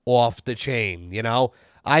fucking off the chain,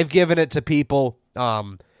 I've given it to people.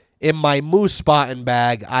 In my moose spotting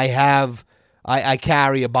bag, I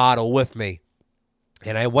carry a bottle with me.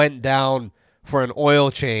 And I went down for an oil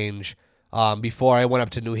change before I went up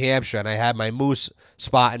to New Hampshire, and I had my moose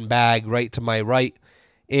spotting bag right to my right.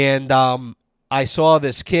 And I saw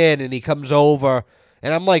this kid, and he comes over,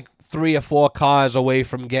 and I'm like 3 or 4 cars away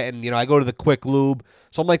from getting, I go to the quick lube,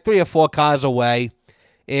 so I'm like 3 or 4 cars away.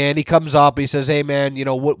 And he comes up, he says, hey, man,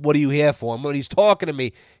 what are you here for? And when he's talking to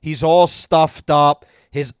me, he's all stuffed up.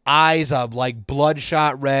 His eyes are like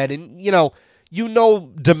bloodshot red. And,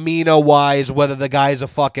 demeanor-wise, whether the guy's a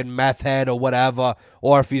fucking meth head or whatever,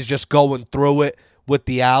 or if he's just going through it with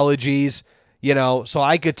the allergies, So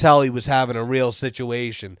I could tell he was having a real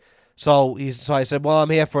situation. So I said, well, I'm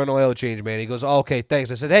here for an oil change, man. He goes, oh, okay,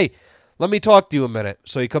 thanks. I said, hey, let me talk to you a minute.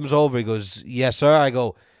 So he comes over. He goes, yes, sir. I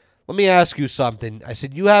go, let me ask you something. I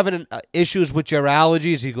said, you having issues with your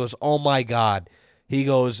allergies? He goes, oh, my God. He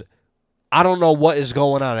goes, I don't know what is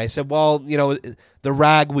going on. I said, well, the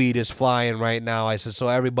ragweed is flying right now. I said, so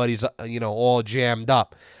everybody's, all jammed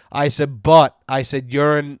up. I said,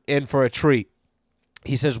 you're in for a treat.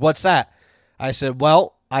 He says, what's that? I said,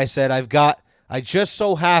 well, I just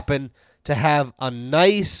so happen to have a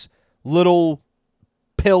nice little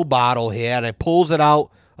pill bottle here, and I pulls it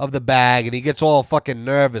out of the bag, and he gets all fucking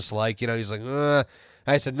nervous, like, he's like,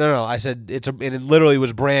 I said, no. I said, and it literally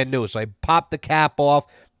was brand new. So I popped the cap off,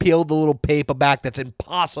 peeled the little paper back that's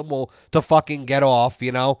impossible to fucking get off,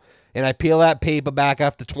 and I peel that paper back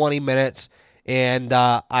after 20 minutes, and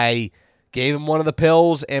I gave him one of the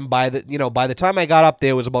pills, and by the time I got up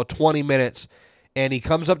there, it was about 20 minutes, and he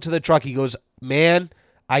comes up to the truck, he goes, man,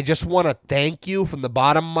 I just want to thank you from the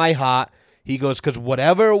bottom of my heart. He goes, because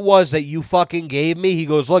whatever it was that you fucking gave me, he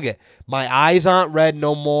goes, look it, my eyes aren't red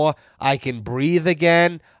no more. I can breathe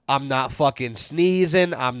again. I'm not fucking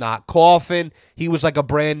sneezing. I'm not coughing. He was like a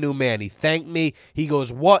brand new man. He thanked me. He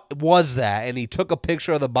goes, what was that? And he took a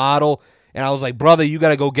picture of the bottle, and I was like, brother, you got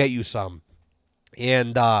to go get you some.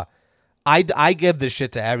 And I give this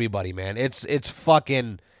shit to everybody, man.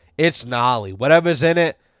 It's gnarly. Whatever's in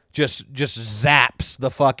it just zaps the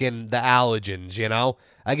allergens,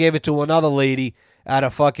 I gave it to another lady at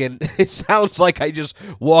a fucking, it sounds like I just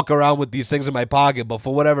walk around with these things in my pocket, but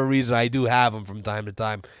for whatever reason, I do have them from time to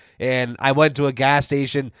time. And I went to a gas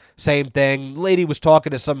station, same thing. Lady was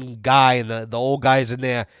talking to some guy, and the old guy's in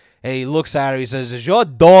there, and he looks at her, he says, is your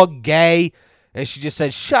dog gay? And she just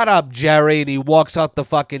said, shut up, Jerry, and he walks out the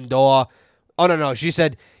fucking door. Oh, no, she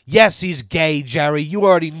said, yes, he's gay, Jerry, you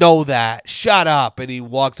already know that. Shut up, and he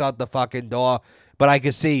walks out the fucking door. But I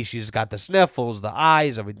could see she's got the sniffles, the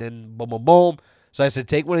eyes, everything, boom, boom, boom. So I said,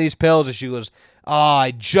 take one of these pills. And she goes, oh,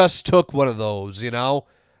 I just took one of those, And I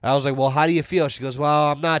was like, well, how do you feel? She goes,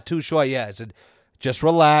 well, I'm not too sure yet. I said, just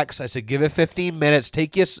relax. I said, give it 15 minutes.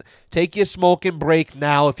 Take your smoking break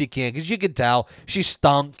now if you can, because you can tell she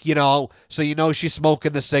stunk, so she's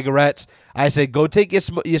smoking the cigarettes. I said, go take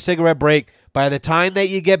your cigarette break. By the time that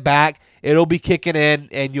you get back, it'll be kicking in,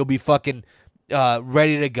 and you'll be fucking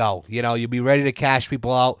ready to go. You'll be ready to cash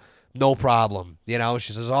people out, no problem.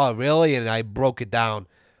 She says, oh, really? And I broke it down.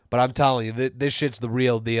 But I'm telling you, this shit's the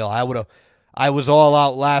real deal. I was all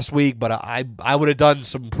out last week, but I would have done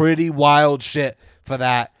some pretty wild shit for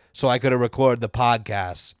that, so I could have recorded the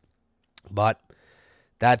podcast. But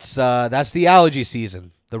that's the allergy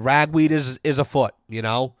season. The ragweed is afoot,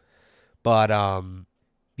 But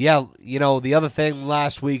yeah, the other thing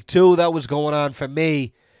last week too that was going on for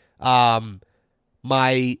me,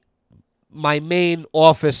 my main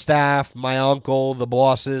office staff, my uncle, the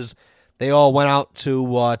bosses, they all went out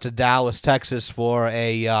to Dallas, Texas for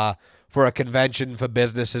a convention for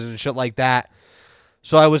businesses and shit like that.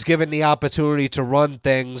 So I was given the opportunity to run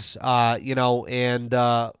things, and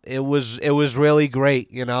it was really great,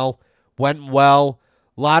 Went well,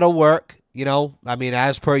 a lot of work, I mean,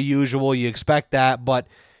 as per usual, you expect that, but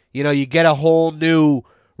you get a whole new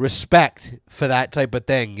respect for that type of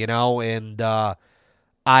thing, and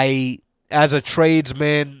I, as a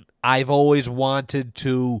tradesman, I've always wanted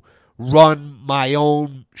to run my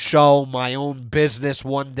own show, my own business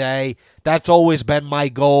one day. That's always been my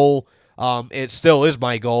goal. It still is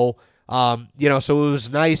my goal. So it was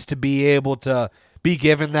nice to be able to be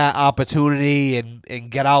given that opportunity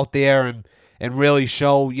and get out there and really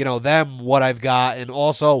show, them what I've got, and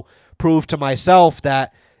also prove to myself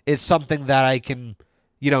that it's something that I can,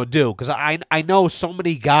 do. Because I know so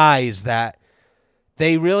many guys that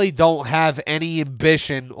they really don't have any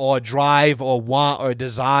ambition or drive or want or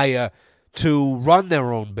desire to run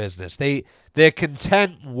their own business. They're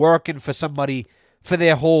content working for somebody for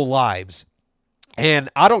their whole lives. And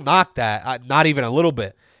I don't knock that, not even a little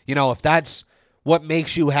bit. If that's what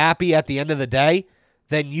makes you happy at the end of the day,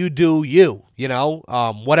 then you do you,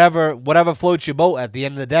 whatever floats your boat at the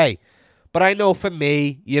end of the day. But I know for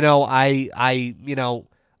me,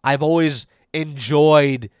 I've always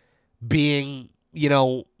enjoyed being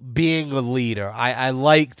a leader. I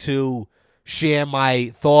like to share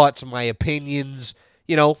my thoughts, my opinions,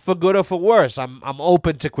 for good or for worse. I'm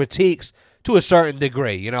open to critiques to a certain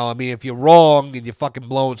degree. If you're wrong and you're fucking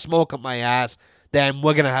blowing smoke up my ass, then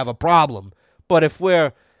we're going to have a problem. But if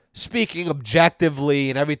we're speaking objectively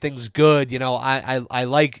and everything's good, I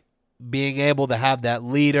like being able to have that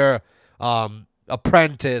leader,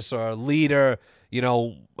 apprentice or leader,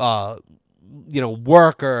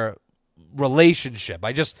 worker relationship.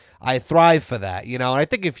 I thrive for that, and I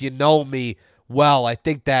think if you know me well, I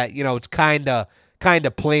think that, it's kind of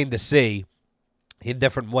plain to see in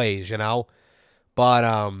different ways,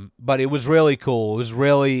 but it was really cool.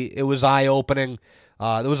 It was eye-opening.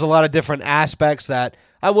 There was a lot of different aspects that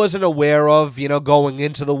I wasn't aware of, going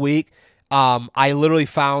into the week. I literally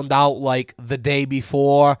found out like the day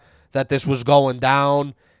before that this was going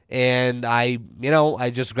down, and I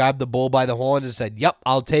just grabbed the bull by the horns and said, "Yep,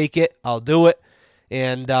 I'll take it. I'll do it."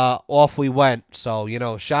 And off we went. So,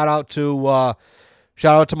 shout out to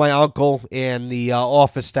my uncle and the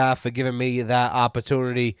office staff for giving me that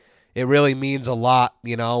opportunity. It really means a lot,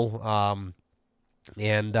 and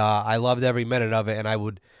I loved every minute of it, and I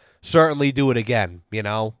would certainly do it again,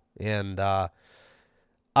 and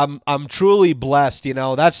I'm truly blessed,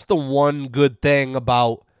 That's the one good thing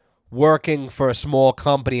about working for a small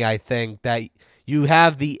company, I think, that you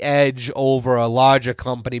have the edge over a larger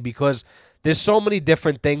company because there's so many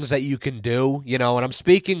different things that you can do, and I'm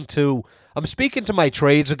speaking to my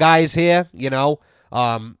trades guys here,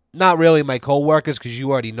 not really my coworkers because you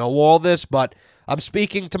already know all this, but I'm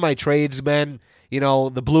speaking to my tradesmen,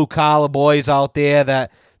 the blue collar boys out there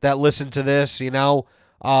that listen to this, you're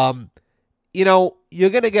going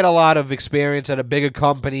to get a lot of experience at a bigger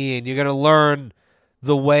company, and you're going to learn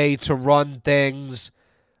the way to run things,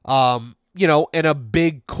 in a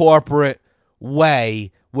big corporate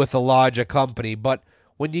way with a larger company. But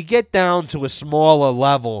when you get down to a smaller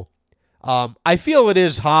level, I feel it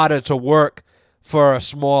is harder to work for a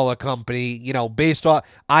smaller company, based on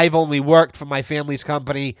I've only worked for my family's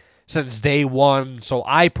company since day one, so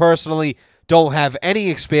I personally don't have any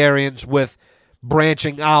experience with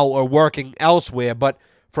branching out or working elsewhere. But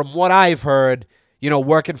from what I've heard,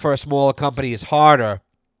 working for a smaller company is harder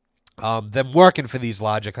than working for these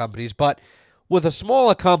larger companies. But with a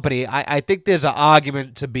smaller company, I think there's an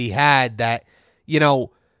argument to be had that, you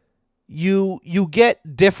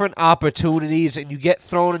get different opportunities and you get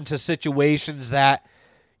thrown into situations that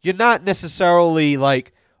you're not necessarily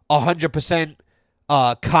like 100%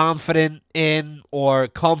 confident in or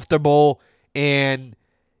comfortable, and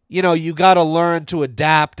you got to learn to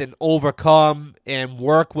adapt and overcome and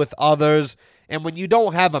work with others. And when you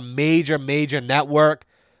don't have a major network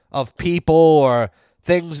of people or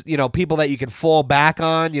things, people that you can fall back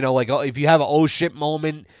on, like if you have an oh shit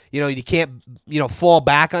moment, you can't, fall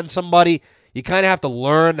back on somebody. You kind of have to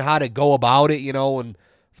learn how to go about it, and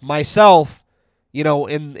myself,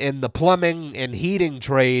 in the plumbing and heating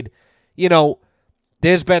trade,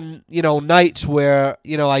 there's been, nights where,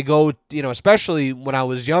 I go, especially when I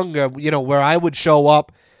was younger, where I would show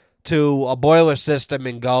up to a boiler system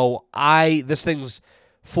and go, this thing's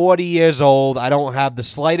 40 years old. I don't have the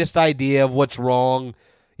slightest idea of what's wrong.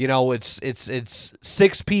 It's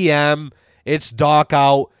 6 p.m. It's dark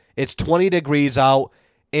out. It's 20 degrees out,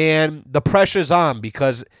 and the pressure's on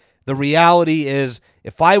because the reality is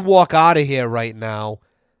if I walk out of here right now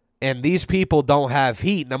and these people don't have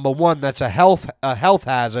heat, number one, that's a health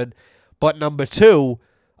hazard, but number two,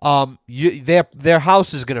 their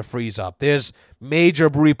house is going to freeze up. There's major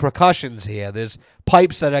repercussions here. There's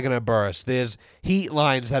pipes that are going to burst. There's heat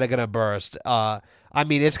lines that are going to burst.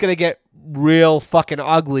 It's going to get real fucking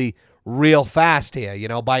ugly real fast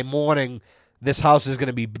here. By morning, this house is going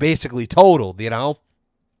to be basically totaled,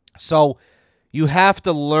 So you have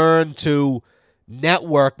to learn to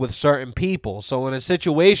network with certain people. So in a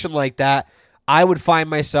situation like that, I would find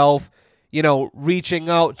myself, reaching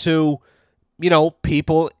out to,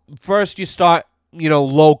 people. First, you start,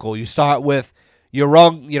 local. You start with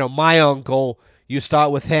my uncle. You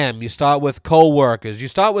start with him. You start with coworkers. You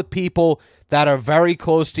start with people that are very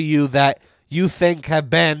close to you that you think have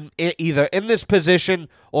been either in this position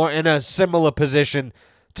or in a similar position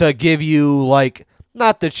to give you, like,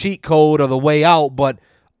 not the cheat code or the way out, but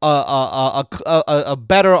a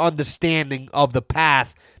better understanding of the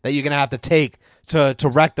path that you're going to have to take to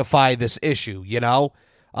rectify this issue,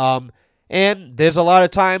 And there's a lot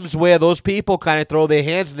of times where those people kind of throw their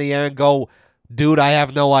hands in the air and go, dude, I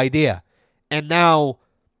have no idea. And now,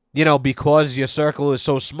 because your circle is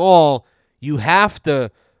so small, you have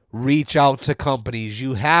to reach out to companies.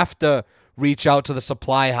 You have to reach out to the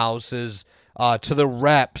supply houses, to the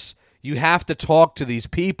reps. You have to talk to these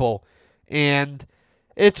people. And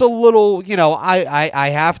it's a little, I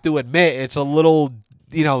have to admit, it's a little,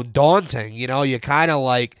 daunting. You're kind of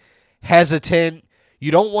like hesitant.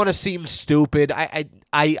 You don't want to seem stupid.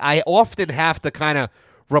 I often have to kind of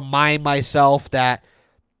remind myself that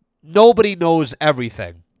nobody knows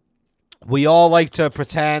everything. We all like to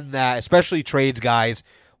pretend that, especially trades guys,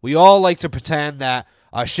 we all like to pretend that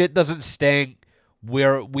our shit doesn't stink.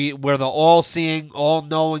 We're the all-seeing,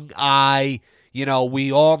 all-knowing eye.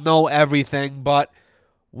 We all know everything, but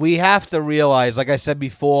we have to realize, like I said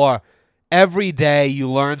before, every day you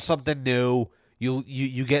learn something new.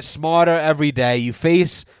 You get smarter every day. You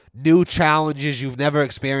face new challenges you've never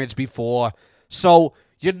experienced before. So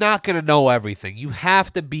you're not going to know everything. You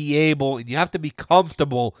have to be able and you have to be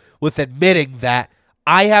comfortable with admitting that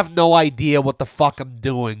I have no idea what the fuck I'm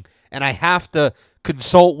doing, and I have to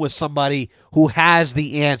consult with somebody who has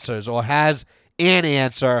the answers or has an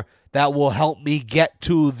answer that will help me get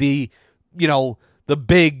to the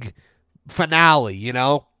big finale,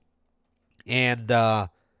 And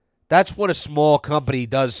that's what a small company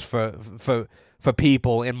does for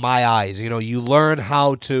people in my eyes. You learn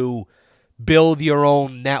how to build your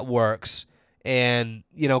own networks and,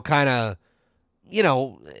 kind of,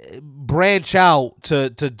 branch out to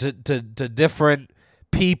different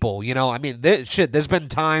people. There's been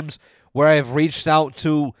times where I've reached out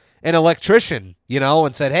to an electrician,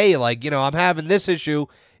 and said, hey, I'm having this issue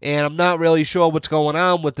and I'm not really sure what's going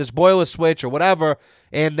on with this boiler switch or whatever.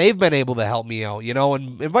 And they've been able to help me out,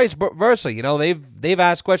 and vice versa. They've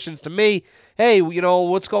asked questions to me. Hey,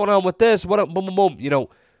 what's going on with this? What up? Boom, boom, boom.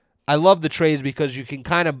 I love the trades because you can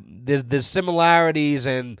kind of, there's similarities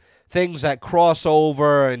and things that cross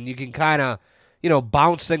over, and you can kind of,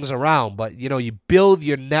 bounce things around. But, you build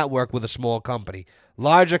your network with a small company.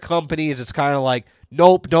 Larger companies, it's kind of like,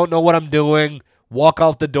 nope, don't know what I'm doing, walk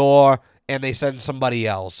out the door, and they send somebody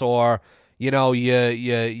else. Or,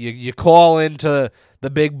 you call into the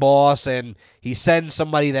big boss and he sends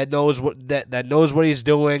somebody that knows that knows what he's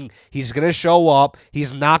doing. He's going to show up.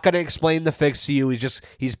 He's not going to explain the fix to you.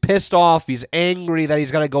 He's pissed off. He's angry that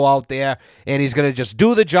he's going to go out there and he's going to just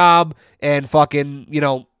do the job and fucking,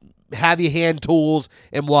 have your hand tools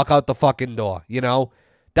and walk out the fucking door,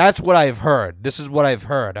 That's what I've heard. This is what I've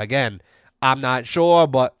heard. Again, I'm not sure,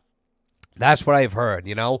 but that's what I've heard,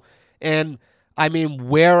 And I mean,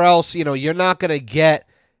 where else, you're not going to get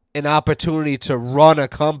an opportunity to run a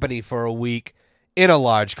company for a week in a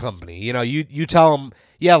large company. You tell them,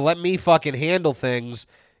 yeah, let me fucking handle things,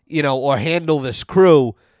 or handle this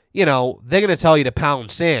crew, they're going to tell you to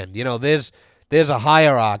pound sand. There's a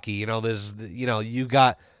hierarchy, there's, you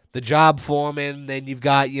got the job foreman, then you've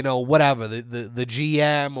got, whatever, the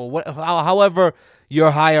GM or however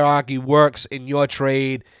your hierarchy works in your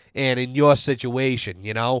trade and in your situation,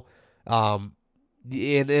 and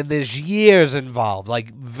there's years involved,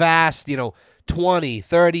 like vast, 20,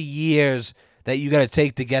 30 years that you got to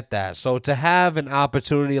take to get that. So to have an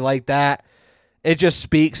opportunity like that, it just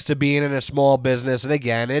speaks to being in a small business. And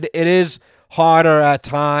again, it is harder at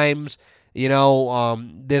times.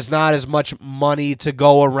 There's not as much money to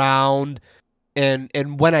go around. And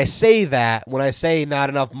when I say that, when I say not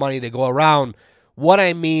enough money to go around, what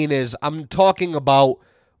I mean is I'm talking about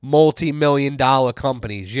multi-million-dollar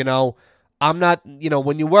companies, I'm not,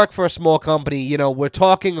 when you work for a small company, we're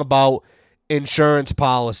talking about insurance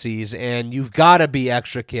policies, and you've got to be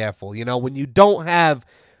extra careful. When you don't have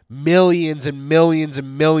millions and millions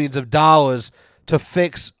and millions of dollars to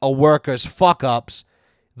fix a worker's fuck-ups,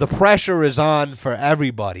 the pressure is on for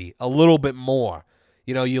everybody a little bit more.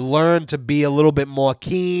 You learn to be a little bit more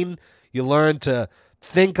keen. You learn to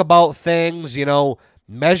think about things,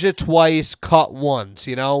 measure twice, cut once,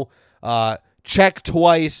 check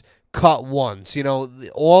twice, cut once,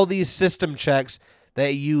 all these system checks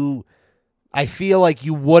that I feel like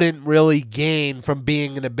you wouldn't really gain from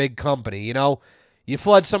being in a big company, You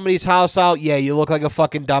flood somebody's house out, yeah, you look like a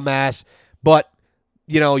fucking dumbass, but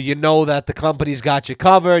you know that the company's got you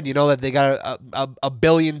covered. You know that they got $1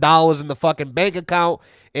 billion in the fucking bank account,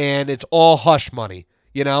 and it's all hush money.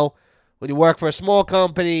 When you work for a small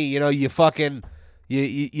company, you fucking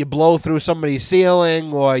you blow through somebody's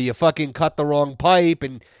ceiling, or you fucking cut the wrong pipe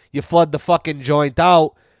and you flood the fucking joint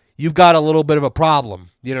out. You've got a little bit of a problem.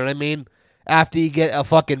 You know what I mean? After you get a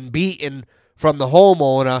fucking beating from the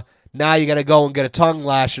homeowner, now you got to go and get a tongue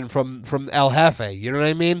lashing from El Jefe. You know what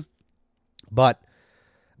I mean? But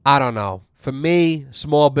I don't know. For me,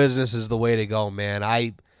 small business is the way to go, man.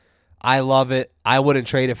 I love it. I wouldn't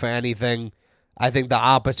trade it for anything. I think the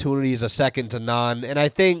opportunities are second to none. And I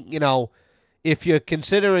think, if you're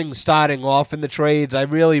considering starting off in the trades, I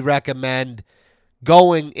really recommend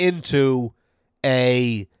going into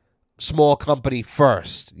a small company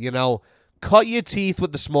first. Cut your teeth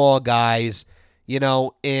with the small guys,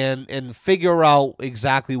 and figure out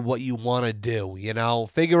exactly what you want to do,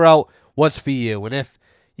 Figure out what's for you. And if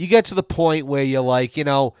you get to the point where you're like,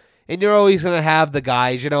 and you're always going to have the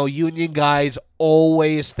guys, union guys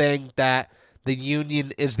always think that the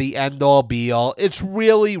union is the end-all, be-all. It's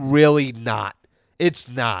really, really not. It's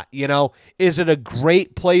not, Is it a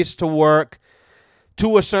great place to work?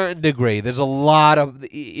 To a certain degree. There's a lot of,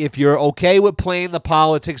 if you're okay with playing the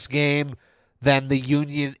politics game, then the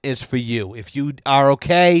union is for you. If you are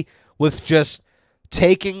okay with just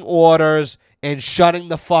taking orders and shutting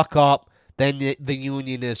the fuck up, then the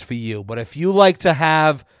union is for you. But if you like to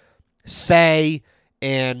have say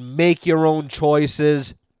and make your own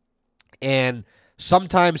choices and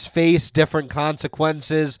sometimes face different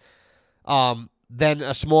consequences, then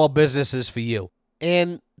a small business is for you.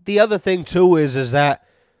 And the other thing too is that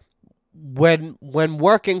when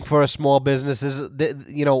working for a small business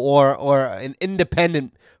or an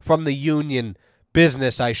independent from the union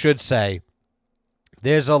business, I should say,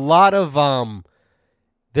 there's a lot of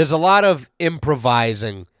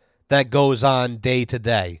improvising that goes on day to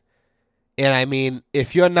day. And I mean,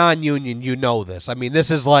 if you're non-union, you know this. I mean,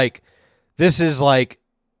 this is like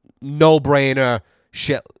no-brainer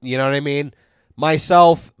shit, you know what I mean?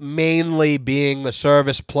 Myself mainly being the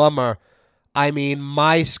service plumber, I mean,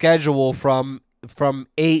 my schedule from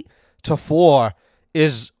 8 to 4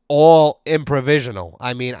 is all improvisational.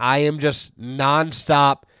 I mean, I am just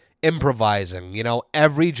nonstop improvising.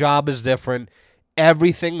 Every job is different.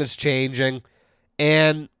 Everything is changing.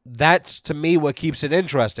 And that's, to me, what keeps it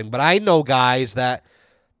interesting. But I know guys that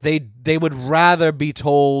they would rather be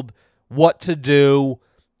told what to do,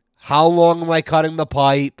 how long am I cutting the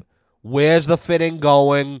pipe, where's the fitting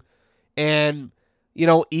going, and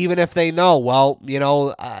even if they know, well,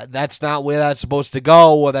 that's not where that's supposed to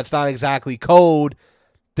go, or that's not exactly code,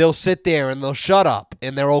 they'll sit there and they'll shut up,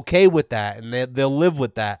 and they're okay with that, and they'll live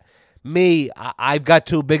with that. Me, I've got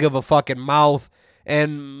too big of a fucking mouth,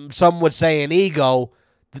 and some would say an ego,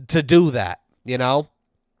 to do that,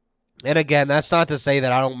 And again, that's not to say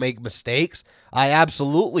that I don't make mistakes. I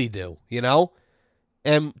absolutely do,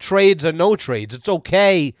 And trades are no trades. It's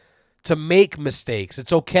okay to make mistakes.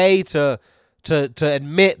 It's okay to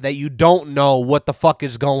admit that you don't know what the fuck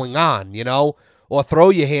is going on, or throw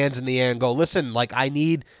your hands in the air and go, listen, like, I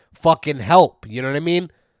need fucking help. You know what I mean?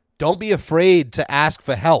 Don't be afraid to ask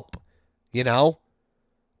for help,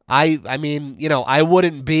 I mean, I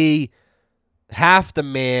wouldn't be half the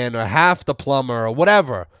man or half the plumber or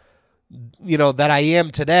whatever, that I am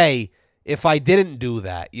today if I didn't do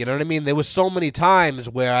that. You know what I mean? There was so many times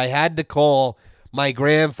where I had to call my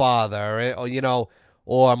grandfather,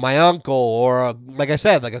 or my uncle, or like I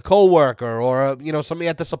said, like a coworker, or somebody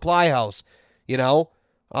at the supply house. There's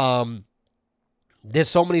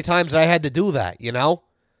so many times I had to do that.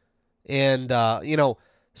 And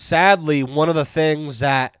sadly, one of the things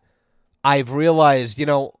that I've realized,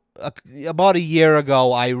 about a year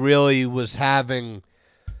ago, I was having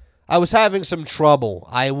some trouble.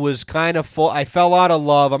 I was kind of I fell out of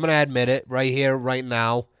love. I'm going to admit it right here, right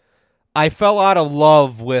now. I fell out of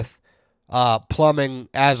love with plumbing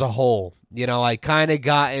as a whole. I kind of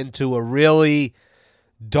got into a really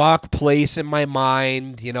dark place in my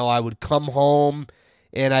mind. I would come home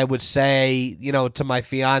and I would say, to my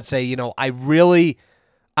fiance, I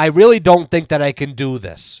really don't think that I can do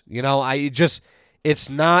this. It's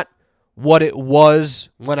not what it was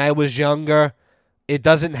when I was younger. It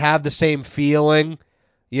doesn't have the same feeling,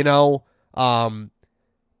 and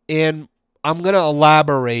I'm going to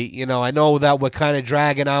elaborate. I know that we're kind of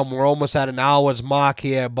dragging on. We're almost at an hour's mark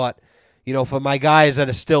here, but, for my guys that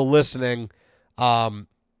are still listening, I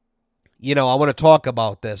want to talk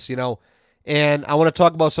about this, and I want to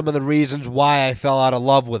talk about some of the reasons why I fell out of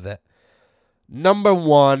love with it. Number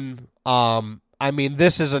one,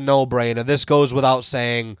 this is a no-brainer. This goes without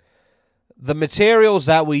saying. The materials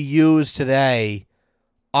that we use today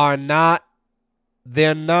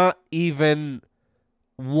they're not even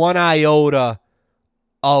one iota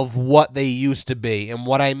of what they used to be. And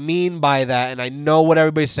what I mean by that, and I know what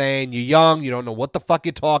everybody's saying, you're young, you don't know what the fuck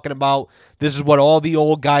you're talking about. This is what all the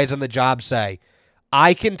old guys on the job say.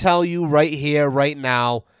 I can tell you right here, right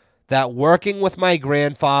now, that working with my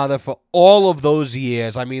grandfather for all of those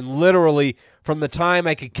years, literally from the time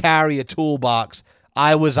I could carry a toolbox,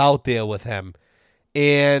 I was out there with him.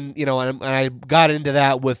 And, and I got into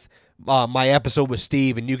that with my episode with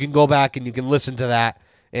Steve, and you can go back and you can listen to that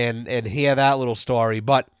and hear that little story.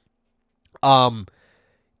 But, we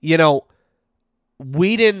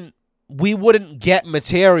wouldn't get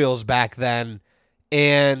materials back then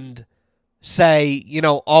and say,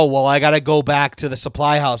 oh, well, I got to go back to the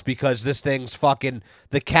supply house because this thing's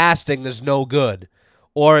the casting is no good,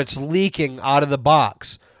 or it's leaking out of the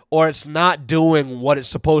box, or it's not doing what it's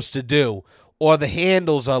supposed to do, or the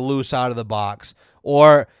handles are loose out of the box,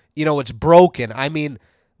 or, it's broken.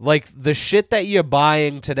 The shit that you're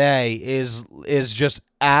buying today is just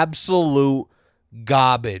absolute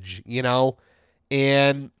garbage,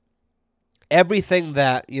 and everything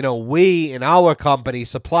that, we in our company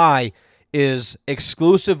supply is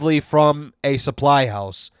exclusively from a supply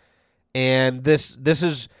house. And this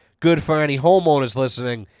is good for any homeowners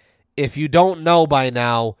listening. If you don't know by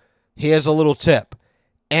now, here's a little tip.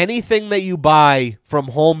 Anything that you buy from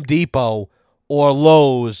Home Depot or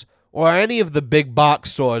Lowe's or any of the big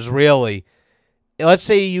box stores, really, let's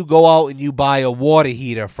say you go out and you buy a water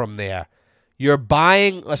heater from there. You're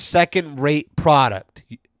buying a second-rate product.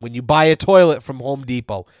 When you buy a toilet from Home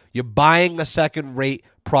Depot, you're buying a second-rate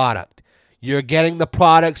product. You're getting the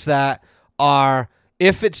products that are,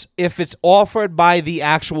 if it's offered by the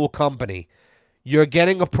actual company, you're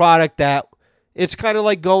getting a product that it's kind of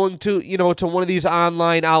like going to, to one of these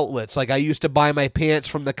online outlets. Like I used to buy my pants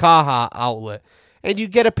from the Kaha outlet. And you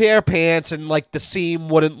get a pair of pants and the seam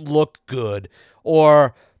wouldn't look good.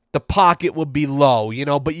 Or the pocket would be low,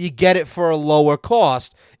 but you get it for a lower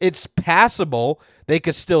cost. It's passable. They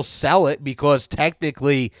could still sell it because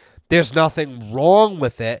technically there's nothing wrong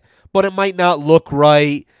with it, but it might not look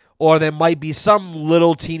right, or there might be some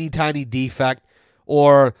little teeny tiny defect,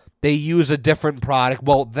 or they use a different product.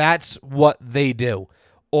 Well, that's what they do.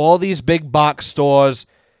 All these big box stores,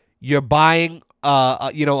 you're buying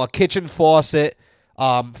a kitchen faucet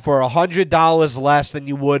for $100 less than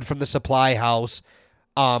you would from the supply house.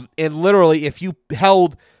 And literally, if you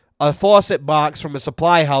held a faucet box from a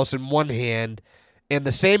supply house in one hand and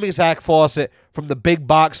the same exact faucet from the big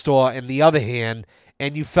box store in the other hand,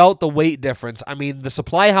 and you felt the weight difference, the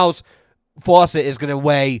supply house faucet is going to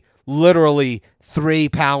weigh literally 3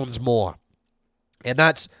 pounds more. And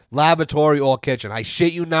that's lavatory or kitchen. I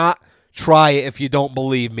shit you not. Try it if you don't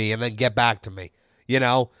believe me, and then get back to me.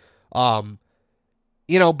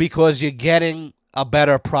 Because you're getting a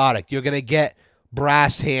better product. You're going to get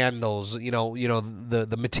brass handles.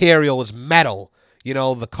 The material is metal.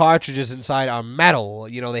 The cartridges inside are metal.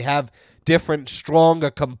 They have different, stronger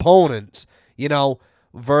components.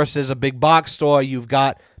 Versus a big box store, you've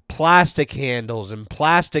got plastic handles and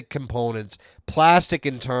plastic components, plastic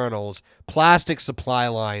internals, plastic supply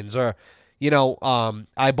lines, or,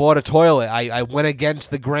 I bought a toilet. I went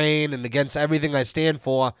against the grain and against everything I stand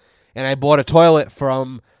for, and I bought a toilet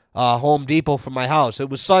from Home Depot for my house. It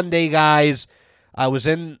was Sunday, guys. I was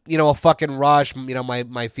in, a fucking rush.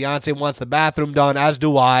 My fiance wants the bathroom done, as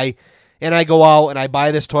do I, and I go out and I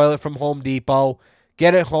buy this toilet from Home Depot,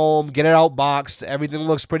 get it home, get it out boxed. Everything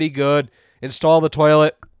looks pretty good. Install the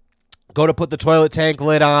toilet. Go to put the toilet tank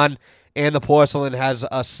lid on, and the porcelain has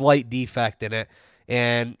a slight defect in it.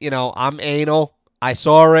 And, I'm anal. I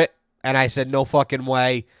saw it, and I said, no fucking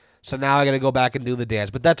way. So now I got to go back and do the dance.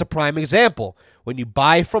 But that's a prime example. When you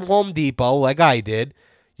buy from Home Depot, like I did,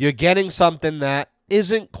 you're getting something that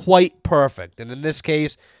isn't quite perfect. And in this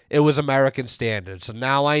case, it was American Standard. So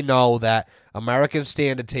now I know that American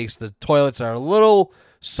Standard takes the toilets that are a little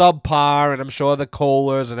subpar, and I'm sure the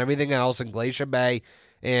Kohlers and everything else in Glacier Bay,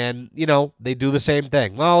 and, they do the same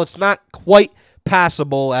thing. Well, it's not quite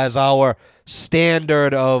passable as our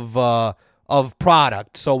standard of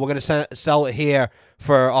product, so we're going to sell it here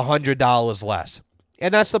for $100 less.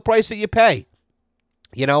 And that's the price that you pay,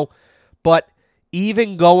 But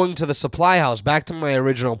even going to the supply house, back to my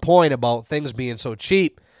original point about things being so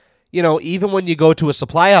cheap, even when you go to a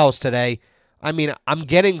supply house today, I mean, I'm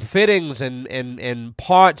getting fittings and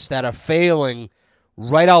parts that are failing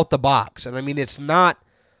right out the box. And I mean, it's not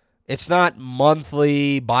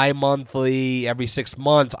monthly, bi-monthly, every 6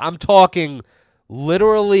 months. I'm talking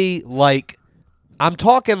literally like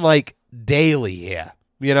daily here.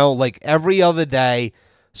 Like every other day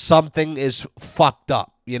something is fucked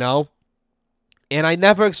up, And I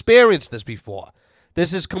never experienced this before.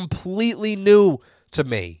 This is completely new to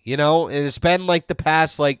me, and it's been like the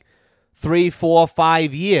past 3, 4,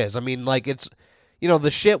 5 years. I mean, it's,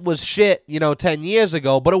 the shit was shit, 10 years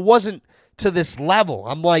ago, but it wasn't to this level.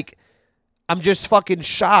 I'm just fucking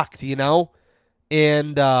shocked,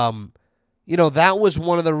 and, that was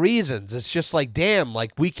one of the reasons. It's just damn,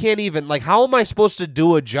 we can't even, how am I supposed to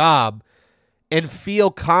do a job and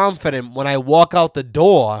feel confident when I walk out the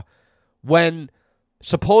door when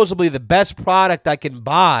supposedly the best product I can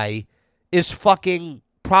buy is fucking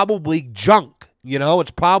probably junk,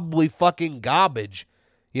 It's probably fucking garbage,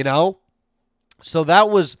 So that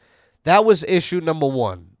was issue number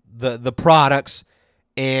one, the products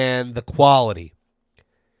and the quality.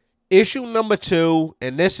 Issue number two,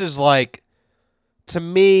 and this is to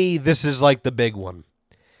me, this is the big one.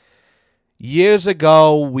 Years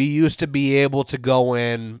ago, we used to be able to go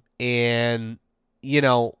in and,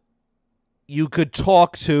 you could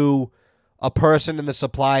talk to a person in the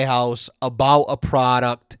supply house about a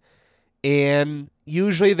product, and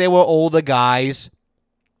usually they were older guys,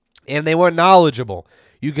 and they were knowledgeable.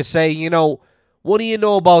 You could say, what do you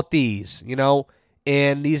know about these,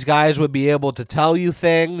 And these guys would be able to tell you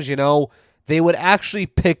things, They would actually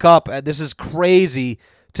pick up, this is crazy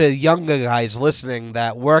to younger guys listening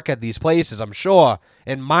that work at these places, I'm sure,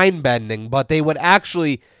 and mind-bending, but they would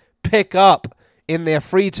actually pick up in their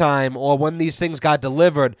free time or when these things got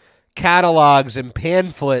delivered, catalogs and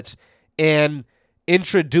pamphlets, and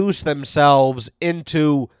introduce themselves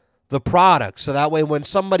into the product. So that way when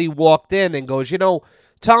somebody walked in and goes,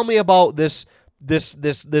 tell me about this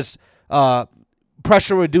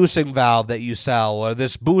pressure reducing valve that you sell, or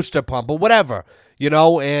this booster pump, or whatever,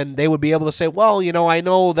 and they would be able to say, well, I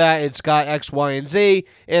know that it's got X, Y, and Z,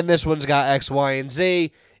 and this one's got X, Y, and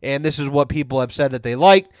Z, and this is what people have said that they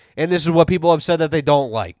like, and this is what people have said that they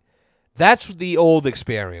don't like. That's the old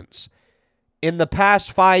experience. In the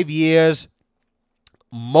past 5 years,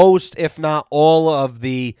 most, if not all, of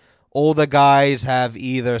the older guys have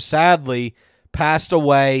either sadly passed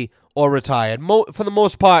away or retired. For the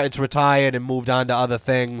most part, it's retired and moved on to other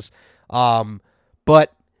things.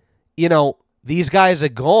 But, these guys are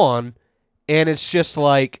gone, and it's just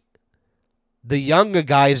the younger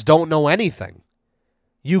guys don't know anything.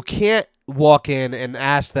 You can't walk in and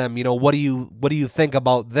ask them, what do you think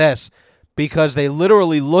about this? Because they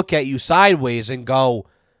literally look at you sideways and go,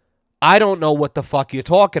 I don't know what the fuck you're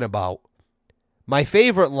talking about. My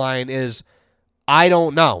favorite line is, I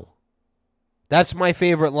don't know. That's my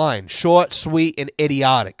favorite line. Short, sweet, and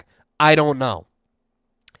idiotic. I don't know.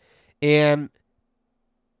 And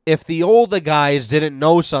if the older guys didn't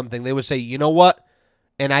know something, they would say, you know what?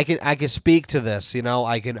 And I can speak to this,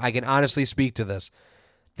 I can honestly speak to this.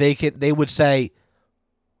 They would say,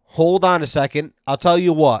 hold on a second. I'll tell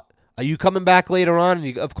you what. Are you coming back later on?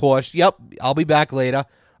 And of course, yep, I'll be back later.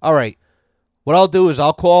 All right. What I'll do is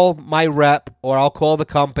I'll call my rep, or I'll call the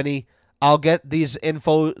company. I'll get these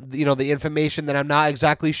the information that I'm not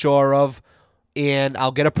exactly sure of, and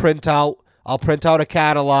I'll get a printout. I'll print out a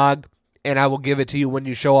catalog, and I will give it to you when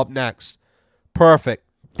you show up next. Perfect.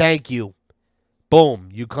 Thank you. Boom.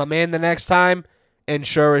 You come in the next time, and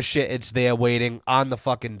sure as shit, it's there waiting on the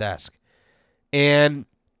fucking desk. And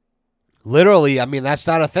literally, I mean, that's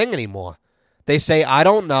not a thing anymore. They say, I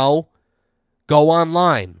don't know. Go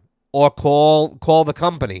online or call the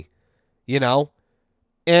company,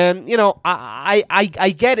 And,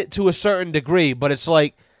 I get it to a certain degree, but it's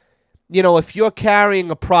if you're carrying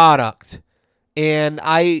a product and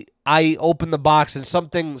I open the box and some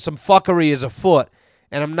fuckery is afoot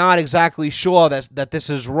and I'm not exactly sure that this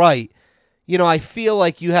is right, I feel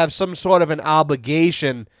like you have some sort of an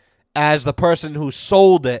obligation as the person who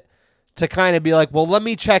sold it to kind of be like, well, let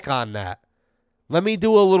me check on that. Let me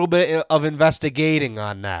do a little bit of investigating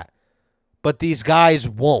on that. But these guys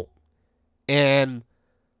won't. And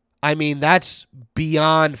I mean, that's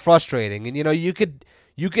beyond frustrating. And, you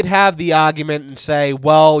could have the argument and say,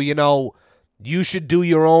 well, you should do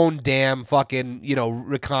your own damn fucking,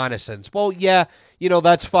 reconnaissance. Well, yeah,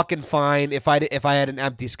 that's fucking fine if I had an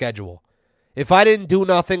empty schedule. If I didn't do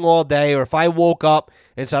nothing all day, or if I woke up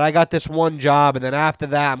and said I got this one job and then after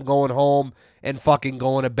that I'm going home and fucking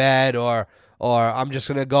going to bed, or I'm just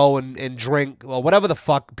going to go and drink, or whatever the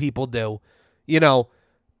fuck people do,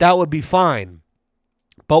 that would be fine.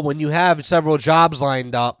 But when you have several jobs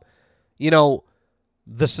lined up, in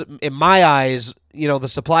my eyes, the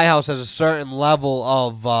supply house has a certain level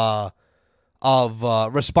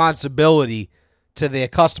of responsibility to their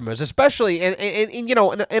customers, especially,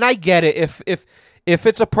 and I get it if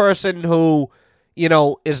it's a person who,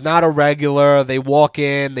 is not a regular, they walk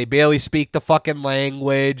in, they barely speak the fucking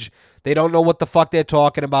language, they don't know what the fuck they're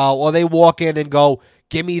talking about, or they walk in and go,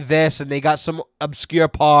 give me this, and they got some obscure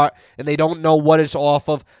part, and they don't know what it's off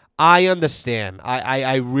of. I understand.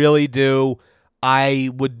 I really do. I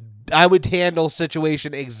would handle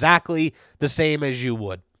situation exactly the same as you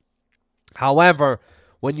would. However,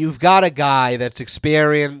 when you've got a guy that's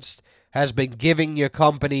experienced, has been giving your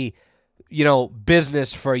company,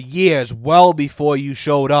 business for years, well before you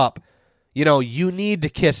showed up, you need to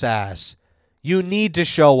kiss ass. You need to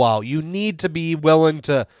show out. You need to be willing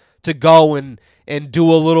to go and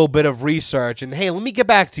do a little bit of research. And, hey, let me get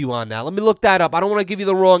back to you on that. Let me look that up. I don't want to give you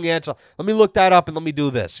the wrong answer. Let me look that up and let me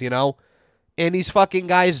do this, And these fucking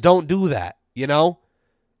guys don't do that,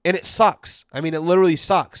 And it sucks. I mean, it literally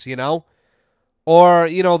sucks, Or,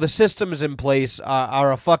 the systems in place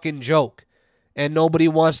are a fucking joke, and nobody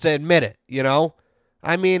wants to admit it,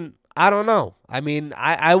 I mean, I don't know. I mean,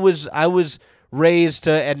 I was raised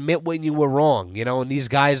to admit when you were wrong, and these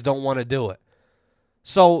guys don't want to do it.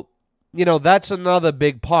 So, that's another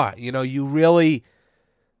big part. You really,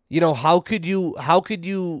 how could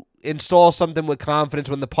you install something with confidence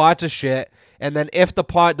when the parts are shit, and then if the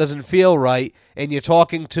part doesn't feel right, and you're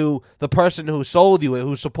talking to the person who sold you it,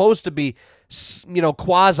 who's supposed to be,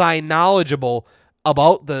 quasi knowledgeable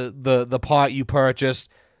about the part you purchased,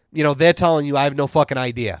 they're telling you, I have no fucking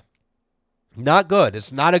idea. Not good.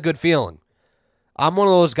 It's not a good feeling. I'm one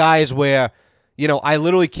of those guys where, I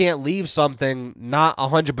literally can't leave something not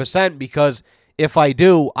 100% because if I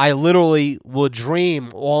do, I literally will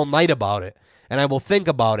dream all night about it, and I will think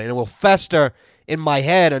about it, and it will fester in my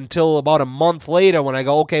head until about a month later when I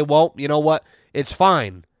go, okay, well, you know what? It's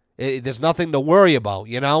fine. There's nothing to worry about,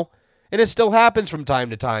 And it still happens from time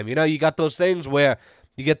to time. You got those things where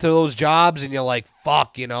you get to those jobs and you're like,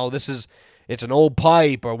 fuck, it's an old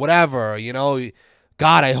pipe or whatever,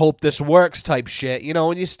 God, I hope this works type shit,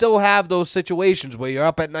 and you still have those situations where you're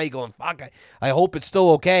up at night going, fuck, I hope it's still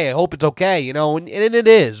okay. I hope it's okay, and it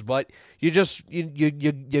is, but you just,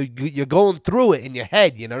 you're going through it in your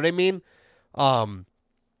head, you know what I mean?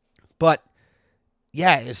 But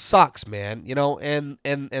yeah, it sucks, man,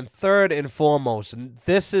 and third and foremost, and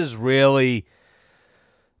this is like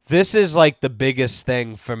the biggest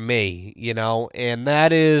thing for me, and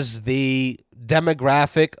that is the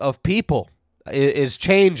demographic of people is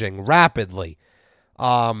changing rapidly.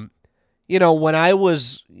 When I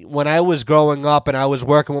was growing up and I was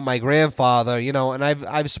working with my grandfather, and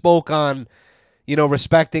I've spoke on,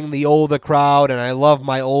 respecting the older crowd, and I love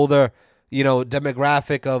my older,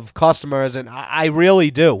 demographic of customers, and I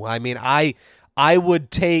really do. I mean, I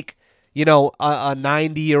would take, a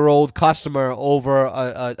 90-year-old customer over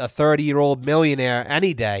a 30-year-old millionaire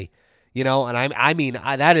any day, and I mean,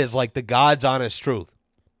 that is like the God's honest truth.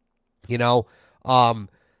 The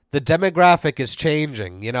demographic is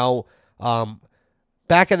changing,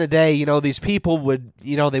 back in the day, these people would,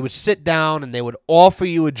 they would sit down and they would offer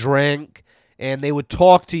you a drink and they would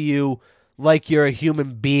talk to you like you're a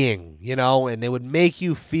human being, and they would make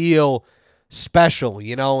you feel special,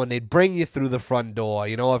 and they'd bring you through the front door.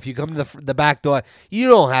 If you come to the back door, you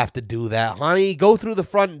don't have to do that, honey. Go through the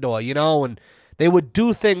front door, and they would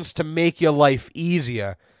do things to make your life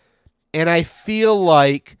easier. And I feel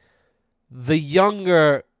like the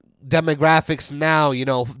younger demographics now,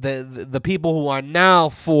 the people who are now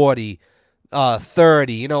 40,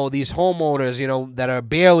 30, these homeowners, that are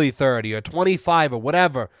barely 30 or 25 or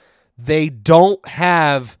whatever, they don't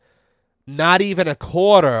have not even a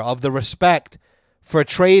quarter of the respect for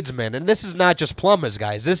tradesmen. And this is not just plumbers,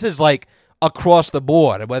 guys. This is like across the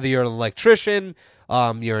board. Whether you're an electrician,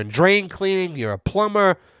 you're in drain cleaning, you're a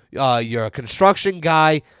plumber, you're a construction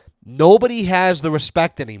guy, nobody has the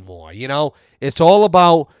respect anymore. It's all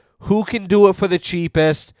about who can do it for the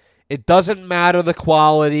cheapest. It doesn't matter the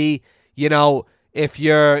quality. If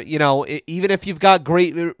you're, even if you've got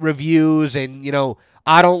great reviews and,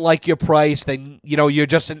 I don't like your price, then, you're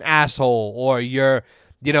just an asshole, or you're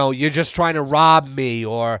just trying to rob me,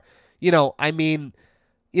 or, we're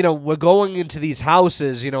going into these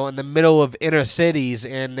houses, in the middle of inner cities,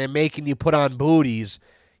 and they're making you put on booties,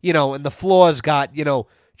 and the floors got,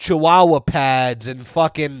 chihuahua pads and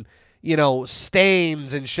fucking,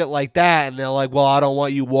 stains and shit like that, and they're like, well, I don't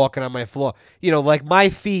want you walking on my floor. Like my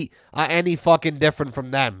feet are any fucking different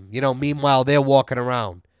from them. Meanwhile, they're walking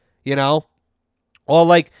around, Or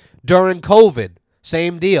like during COVID,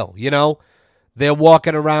 same deal, They're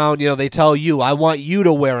walking around, they tell you, I want you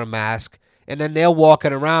to wear a mask, and then they're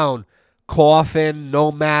walking around coughing,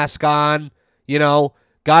 no mask on,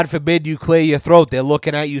 God forbid you clear your throat. They're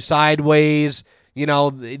looking at you sideways.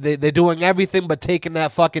 They're doing everything but taking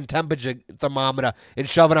that fucking temperature thermometer and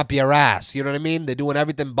shoving up your ass. You know what I mean? They're doing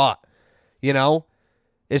everything but.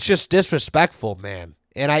 It's just disrespectful, man.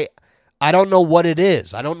 And I don't know what it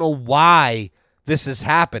is. I don't know why this has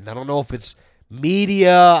happened. I don't know if it's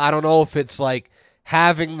media. I don't know if it's like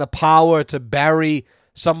having the power to bury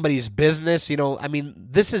somebody's business.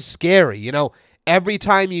 This is scary. Every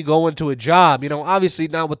time you go into a job, obviously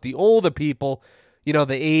not with the older people, the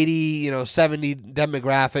 80, 70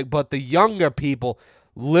 demographic, but the younger people,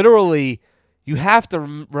 literally, you have to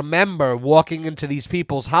remember walking into these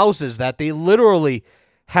people's houses that they literally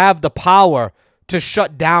have the power to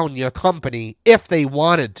shut down your company if they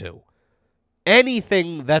wanted to.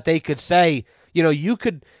 Anything that they could say, you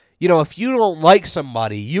could, if you don't like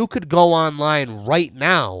somebody, you could go online right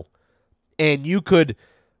now and you could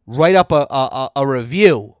write up a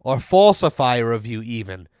review or falsify a review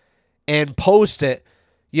even, and post it,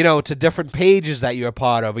 to different pages that you're a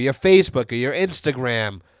part of, or your Facebook or your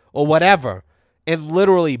Instagram or whatever, and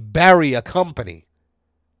literally bury a company.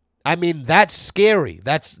 That's scary.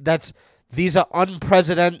 These are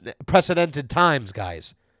unprecedented times,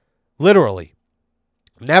 guys. Literally.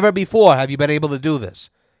 Never before have you been able to do this.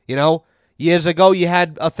 Years ago you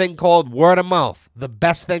had a thing called word of mouth, the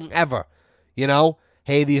best thing ever.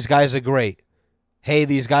 Hey, these guys are great. Hey,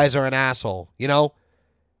 these guys are an asshole,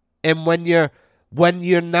 And when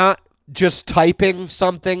you're not just typing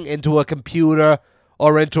something into a computer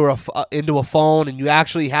or into a phone, and you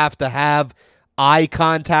actually have to have eye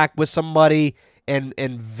contact with somebody and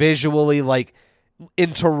visually like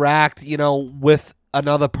interact, with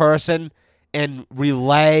another person and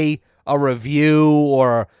relay a review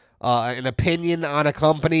or an opinion on a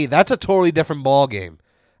company, that's a totally different ballgame.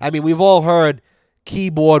 We've all heard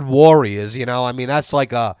keyboard warriors, that's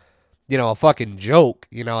like a fucking joke,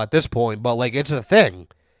 at this point, but like it's a thing.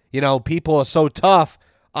 People are so tough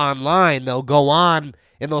online, they'll go on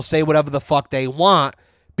and they'll say whatever the fuck they want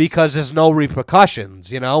because there's no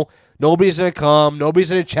repercussions, Nobody's going to come, nobody's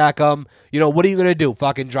going to check them. What are you going to do?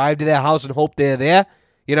 Fucking drive to their house and hope they're there?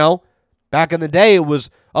 Back in the day, it was,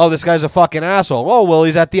 oh, this guy's a fucking asshole. Oh, well,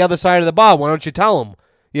 he's at the other side of the bar. Why don't you tell him?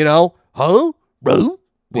 Huh? Bro?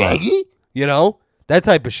 Braggy? That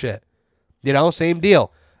type of shit. Same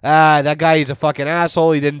deal. That guy, he's a fucking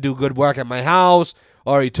asshole. He didn't do good work at my house,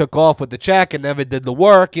 or he took off with the check and never did the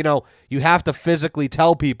work. You have to physically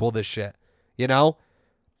tell people this shit,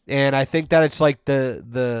 And I think that it's like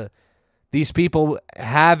these people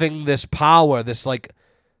having this power, this like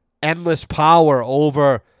endless power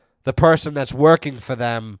over the person that's working for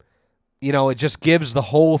them, it just gives the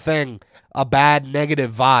whole thing a bad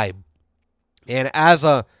negative vibe. And as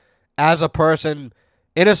a person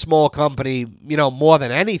in a small company, more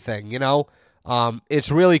than anything,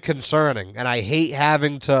 it's really concerning. And I hate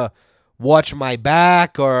having to watch my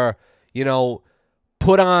back or,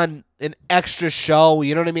 put on an extra show.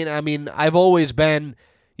 You know what I mean? I've always been,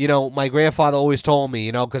 my grandfather always told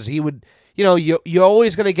me, because he would, you're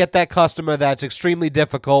always going to get that customer that's extremely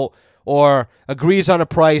difficult or agrees on a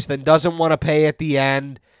price, then doesn't want to pay at the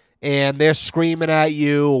end, and they're screaming at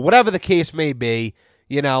you, whatever the case may be,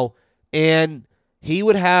 and he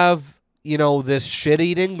would have, this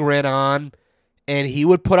shit-eating grin on, and he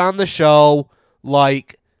would put on the show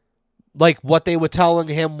like what they were telling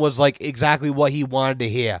him was like exactly what he wanted to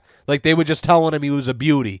hear. Like they were just telling him he was a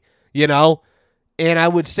beauty, And I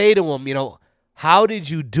would say to him, how did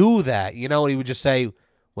you do that? And he would just say,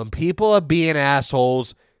 when people are being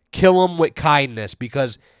assholes, kill them with kindness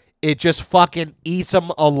because it just fucking eats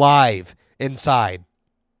them alive inside.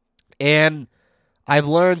 And I've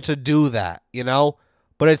learned to do that,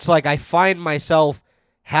 But it's like I find myself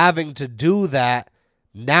having to do that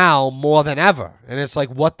now more than ever. And it's like,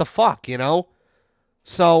 what the fuck,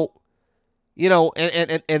 So,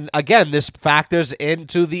 and again, this factors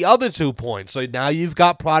into the other 2 points. So now you've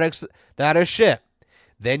got products that are shit.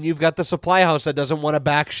 Then you've got the supply house that doesn't want to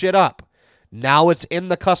back shit up. Now it's in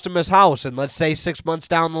the customer's house, and let's say 6 months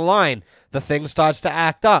down the line, the thing starts to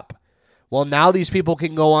act up. Well, now these people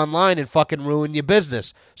can go online and fucking ruin your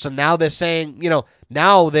business. So now they're saying,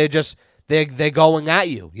 now they're going at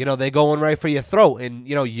you. They're going right for your throat. And,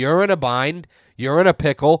 you're in a bind. You're in a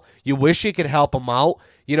pickle. You wish you could help them out.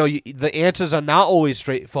 The answers are not always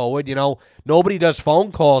straightforward. Nobody does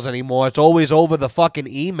phone calls anymore. It's always over the fucking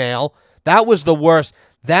email. That was the worst.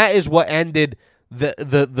 That is what ended the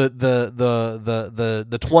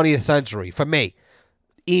 20th century for me.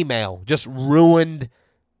 Email just ruined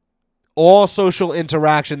all social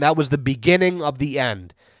interaction. That was the beginning of the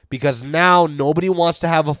end, because now nobody wants to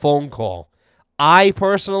have a phone call. I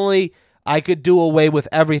personally, I could do away with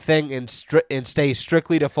everything and stay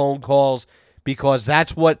strictly to phone calls, because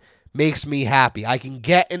that's what makes me happy. I can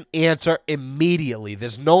get an answer immediately.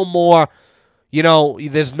 There's no more,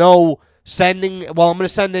 there's no sending, I'm going to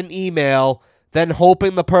send an email, then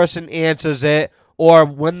hoping the person answers it, or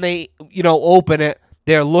when they, open it,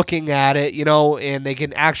 they're looking at it, and they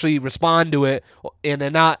can actually respond to it, and they're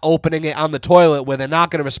not opening it on the toilet where they're not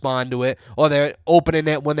going to respond to it, or they're opening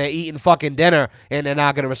it when they're eating fucking dinner and they're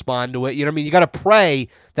not going to respond to it. You know what I mean? You got to pray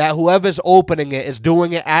that whoever's opening it is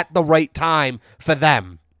doing it at the right time for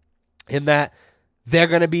them, and that they're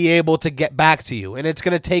going to be able to get back to you. And it's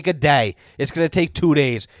going to take a day. It's going to take 2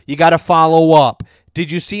 days. You got to follow up. Did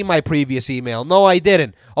you see my previous email? No, I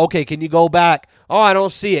didn't. Okay, can you go back? Oh, I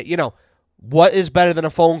don't see it. What is better than a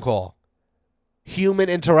phone call? Human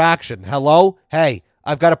interaction. Hello? Hey,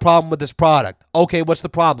 I've got a problem with this product. Okay, what's the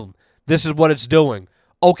problem? This is what it's doing.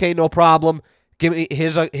 Okay, no problem. Give me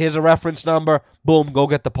here's a reference number. Boom, go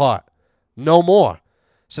get the part. No more.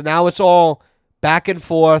 So now it's all back and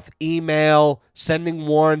forth, email, sending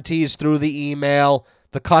warranties through the email,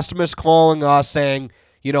 the customer's calling us saying,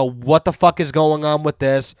 what the fuck is going on with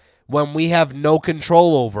this, when we have no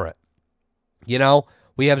control over it.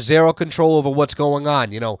 We have zero control over what's going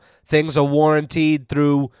on. Things are warranted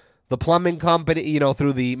through the plumbing company,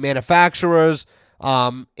 through the manufacturers,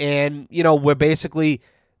 and, we're basically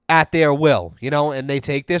at their will, and they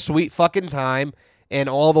take their sweet fucking time, and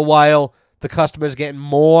all the while the customer's getting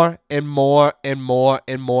more and more and more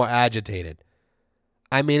and more agitated.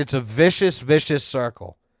 I mean, it's a vicious, vicious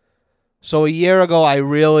circle. So a year ago, I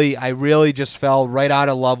really just fell right out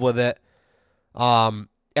of love with it.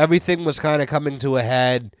 Everything was kind of coming to a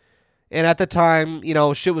head. And at the time,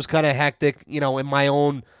 shit was kind of hectic, in my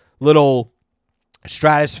own little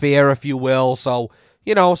stratosphere, if you will. So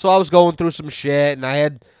I was going through some shit, and I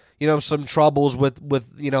had, some troubles with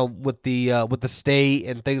the state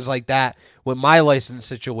and things like that with my license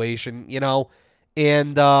situation,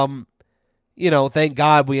 and, thank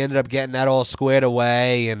God we ended up getting that all squared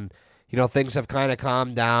away, and, things have kind of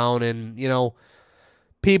calmed down, and,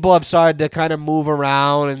 people have started to kind of move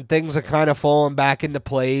around, and things are kind of falling back into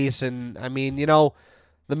place. And I mean,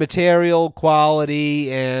 the material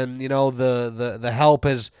quality and, the help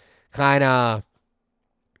is kind of,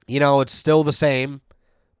 it's still the same.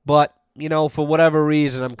 But, for whatever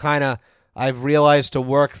reason, I've realized to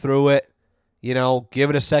work through it,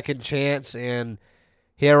 give it a second chance. And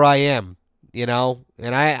here I am,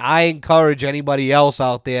 and I encourage anybody else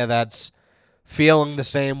out there that's feeling the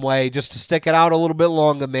same way, just to stick it out a little bit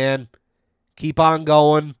longer, man. Keep on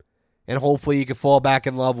going, and hopefully you can fall back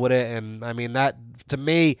in love with it. And I mean, that, to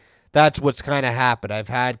me, that's what's kind of happened. I've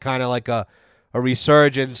had kind of like a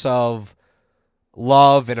resurgence of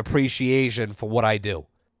love and appreciation for what I do.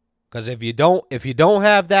 Because if you don't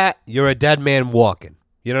have that, you're a dead man walking.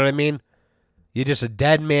 You know what I mean? You're just a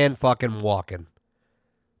dead man fucking walking.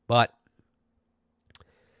 But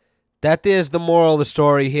that is the moral of the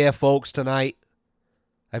story here, folks, tonight.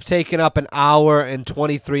 I've taken up an hour and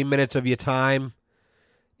 23 minutes of your time.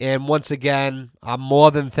 And once again, I'm more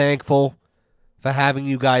than thankful for having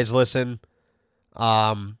you guys listen.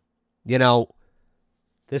 This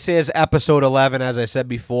is episode 11, as I said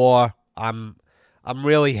before. I'm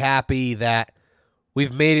really happy that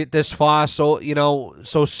we've made it this far so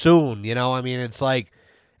soon. I mean, it's like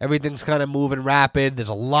everything's kind of moving rapid. There's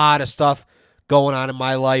a lot of stuff going on in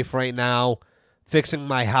my life right now, fixing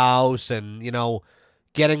my house and,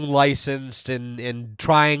 getting licensed and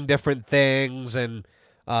trying different things. And,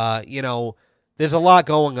 there's a lot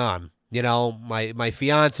going on, my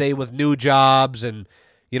fiance with new jobs and,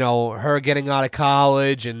 her getting out of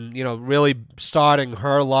college and, really starting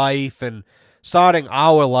her life and starting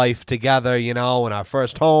our life together, in our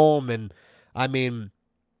first home. And I mean,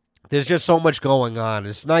 there's just so much going on.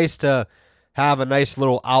 It's nice to have a nice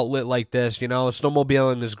little outlet like this.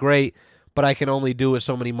 Snowmobiling is great, but I can only do it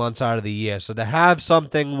so many months out of the year. So to have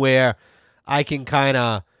something where I can kind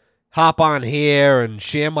of hop on here and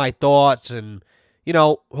share my thoughts and,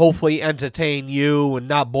 hopefully entertain you and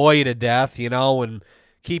not bore you to death, and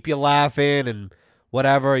keep you laughing and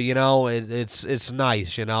whatever, it's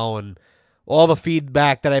nice, and all the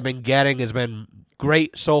feedback that I've been getting has been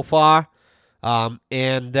great so far.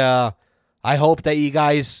 And I hope that you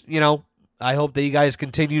guys, I hope that you guys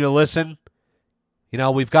continue to listen. You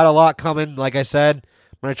know, we've got a lot coming. Like I said,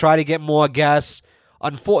 I'm going to try to get more guests.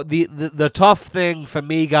 The tough thing for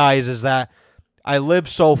me, guys, is that I live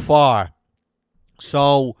so far.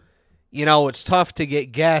 So, you know, it's tough to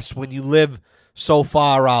get guests when you live so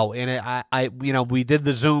far out. And we did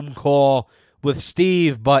the Zoom call with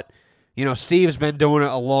Steve, but, you know, Steve's been doing it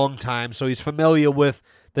a long time, so he's familiar with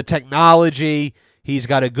the technology. He's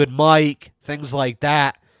got a good mic, things like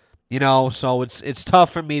that. You know, so it's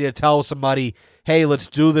tough for me to tell somebody, hey, let's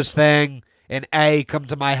do this thing, and A, come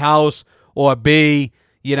to my house, or B,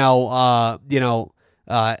 get a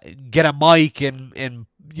mic and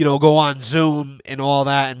go on Zoom and all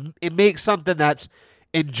that, and make something that's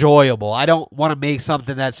enjoyable. I don't want to make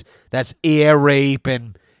something that's ear rape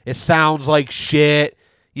and it sounds like shit,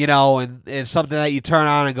 and it's something that you turn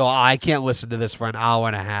on and go, I can't listen to this for an hour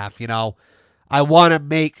and a half, I want to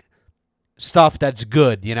make stuff that's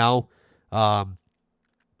good, like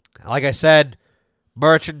I said,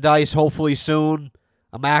 merchandise hopefully soon.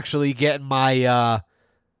 I'm actually getting my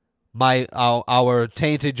our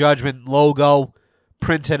Tainted Judgment logo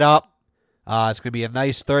printed up. It's going to be a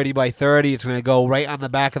nice 30 by 30. It's going to go right on the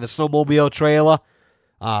back of the snowmobile trailer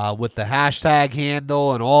with the hashtag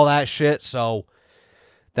handle and all that shit. So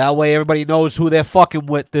that way everybody knows who they're fucking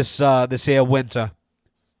with this here winter.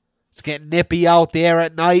 It's getting nippy out there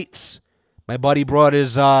at nights. My buddy brought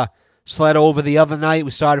his sled over the other night.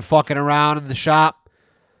 We started fucking around in the shop.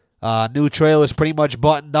 New trailer's pretty much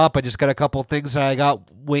buttoned up. I just got a couple things that I got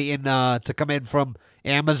waiting to come in from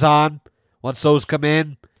Amazon. Once those come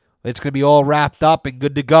in, it's going to be all wrapped up and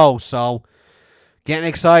good to go. So, getting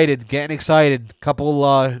excited.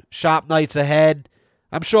 Couple shop nights ahead.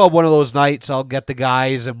 I'm sure one of those nights I'll get the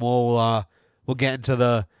guys and we'll get into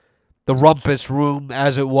the rumpus room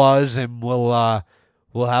as it was, and we'll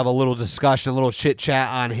have a little discussion, a little chit chat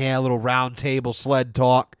on here, a little round table sled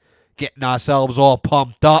talk, getting ourselves all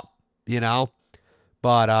pumped up,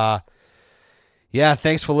 But yeah,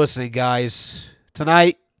 thanks for listening, guys.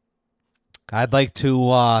 Tonight, I'd like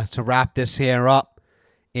to wrap this here up,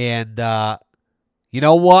 and you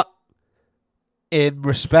know what? In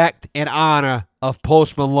respect and honor of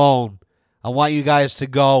Post Malone, I want you guys to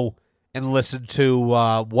go and listen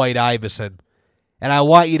to White Iverson, and I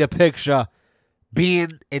want you to picture being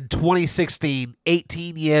in 2016,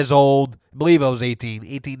 18 years old. I believe I was 18,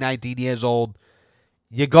 19 years old.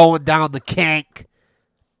 You're going down the Kank,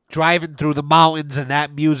 driving through the mountains, and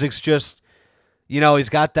that music's just, he's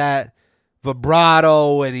got that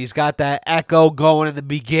vibrato, and he's got that echo going in the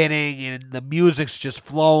beginning, and the music's just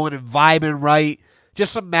flowing and vibing right.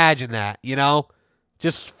 Just imagine that,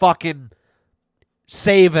 Just fucking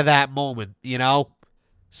savor that moment,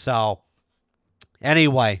 So,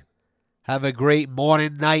 anyway, have a great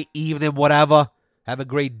morning, night, evening, whatever. Have a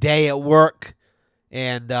great day at work.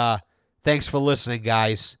 And thanks for listening,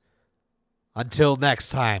 guys. Until next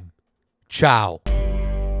time, ciao.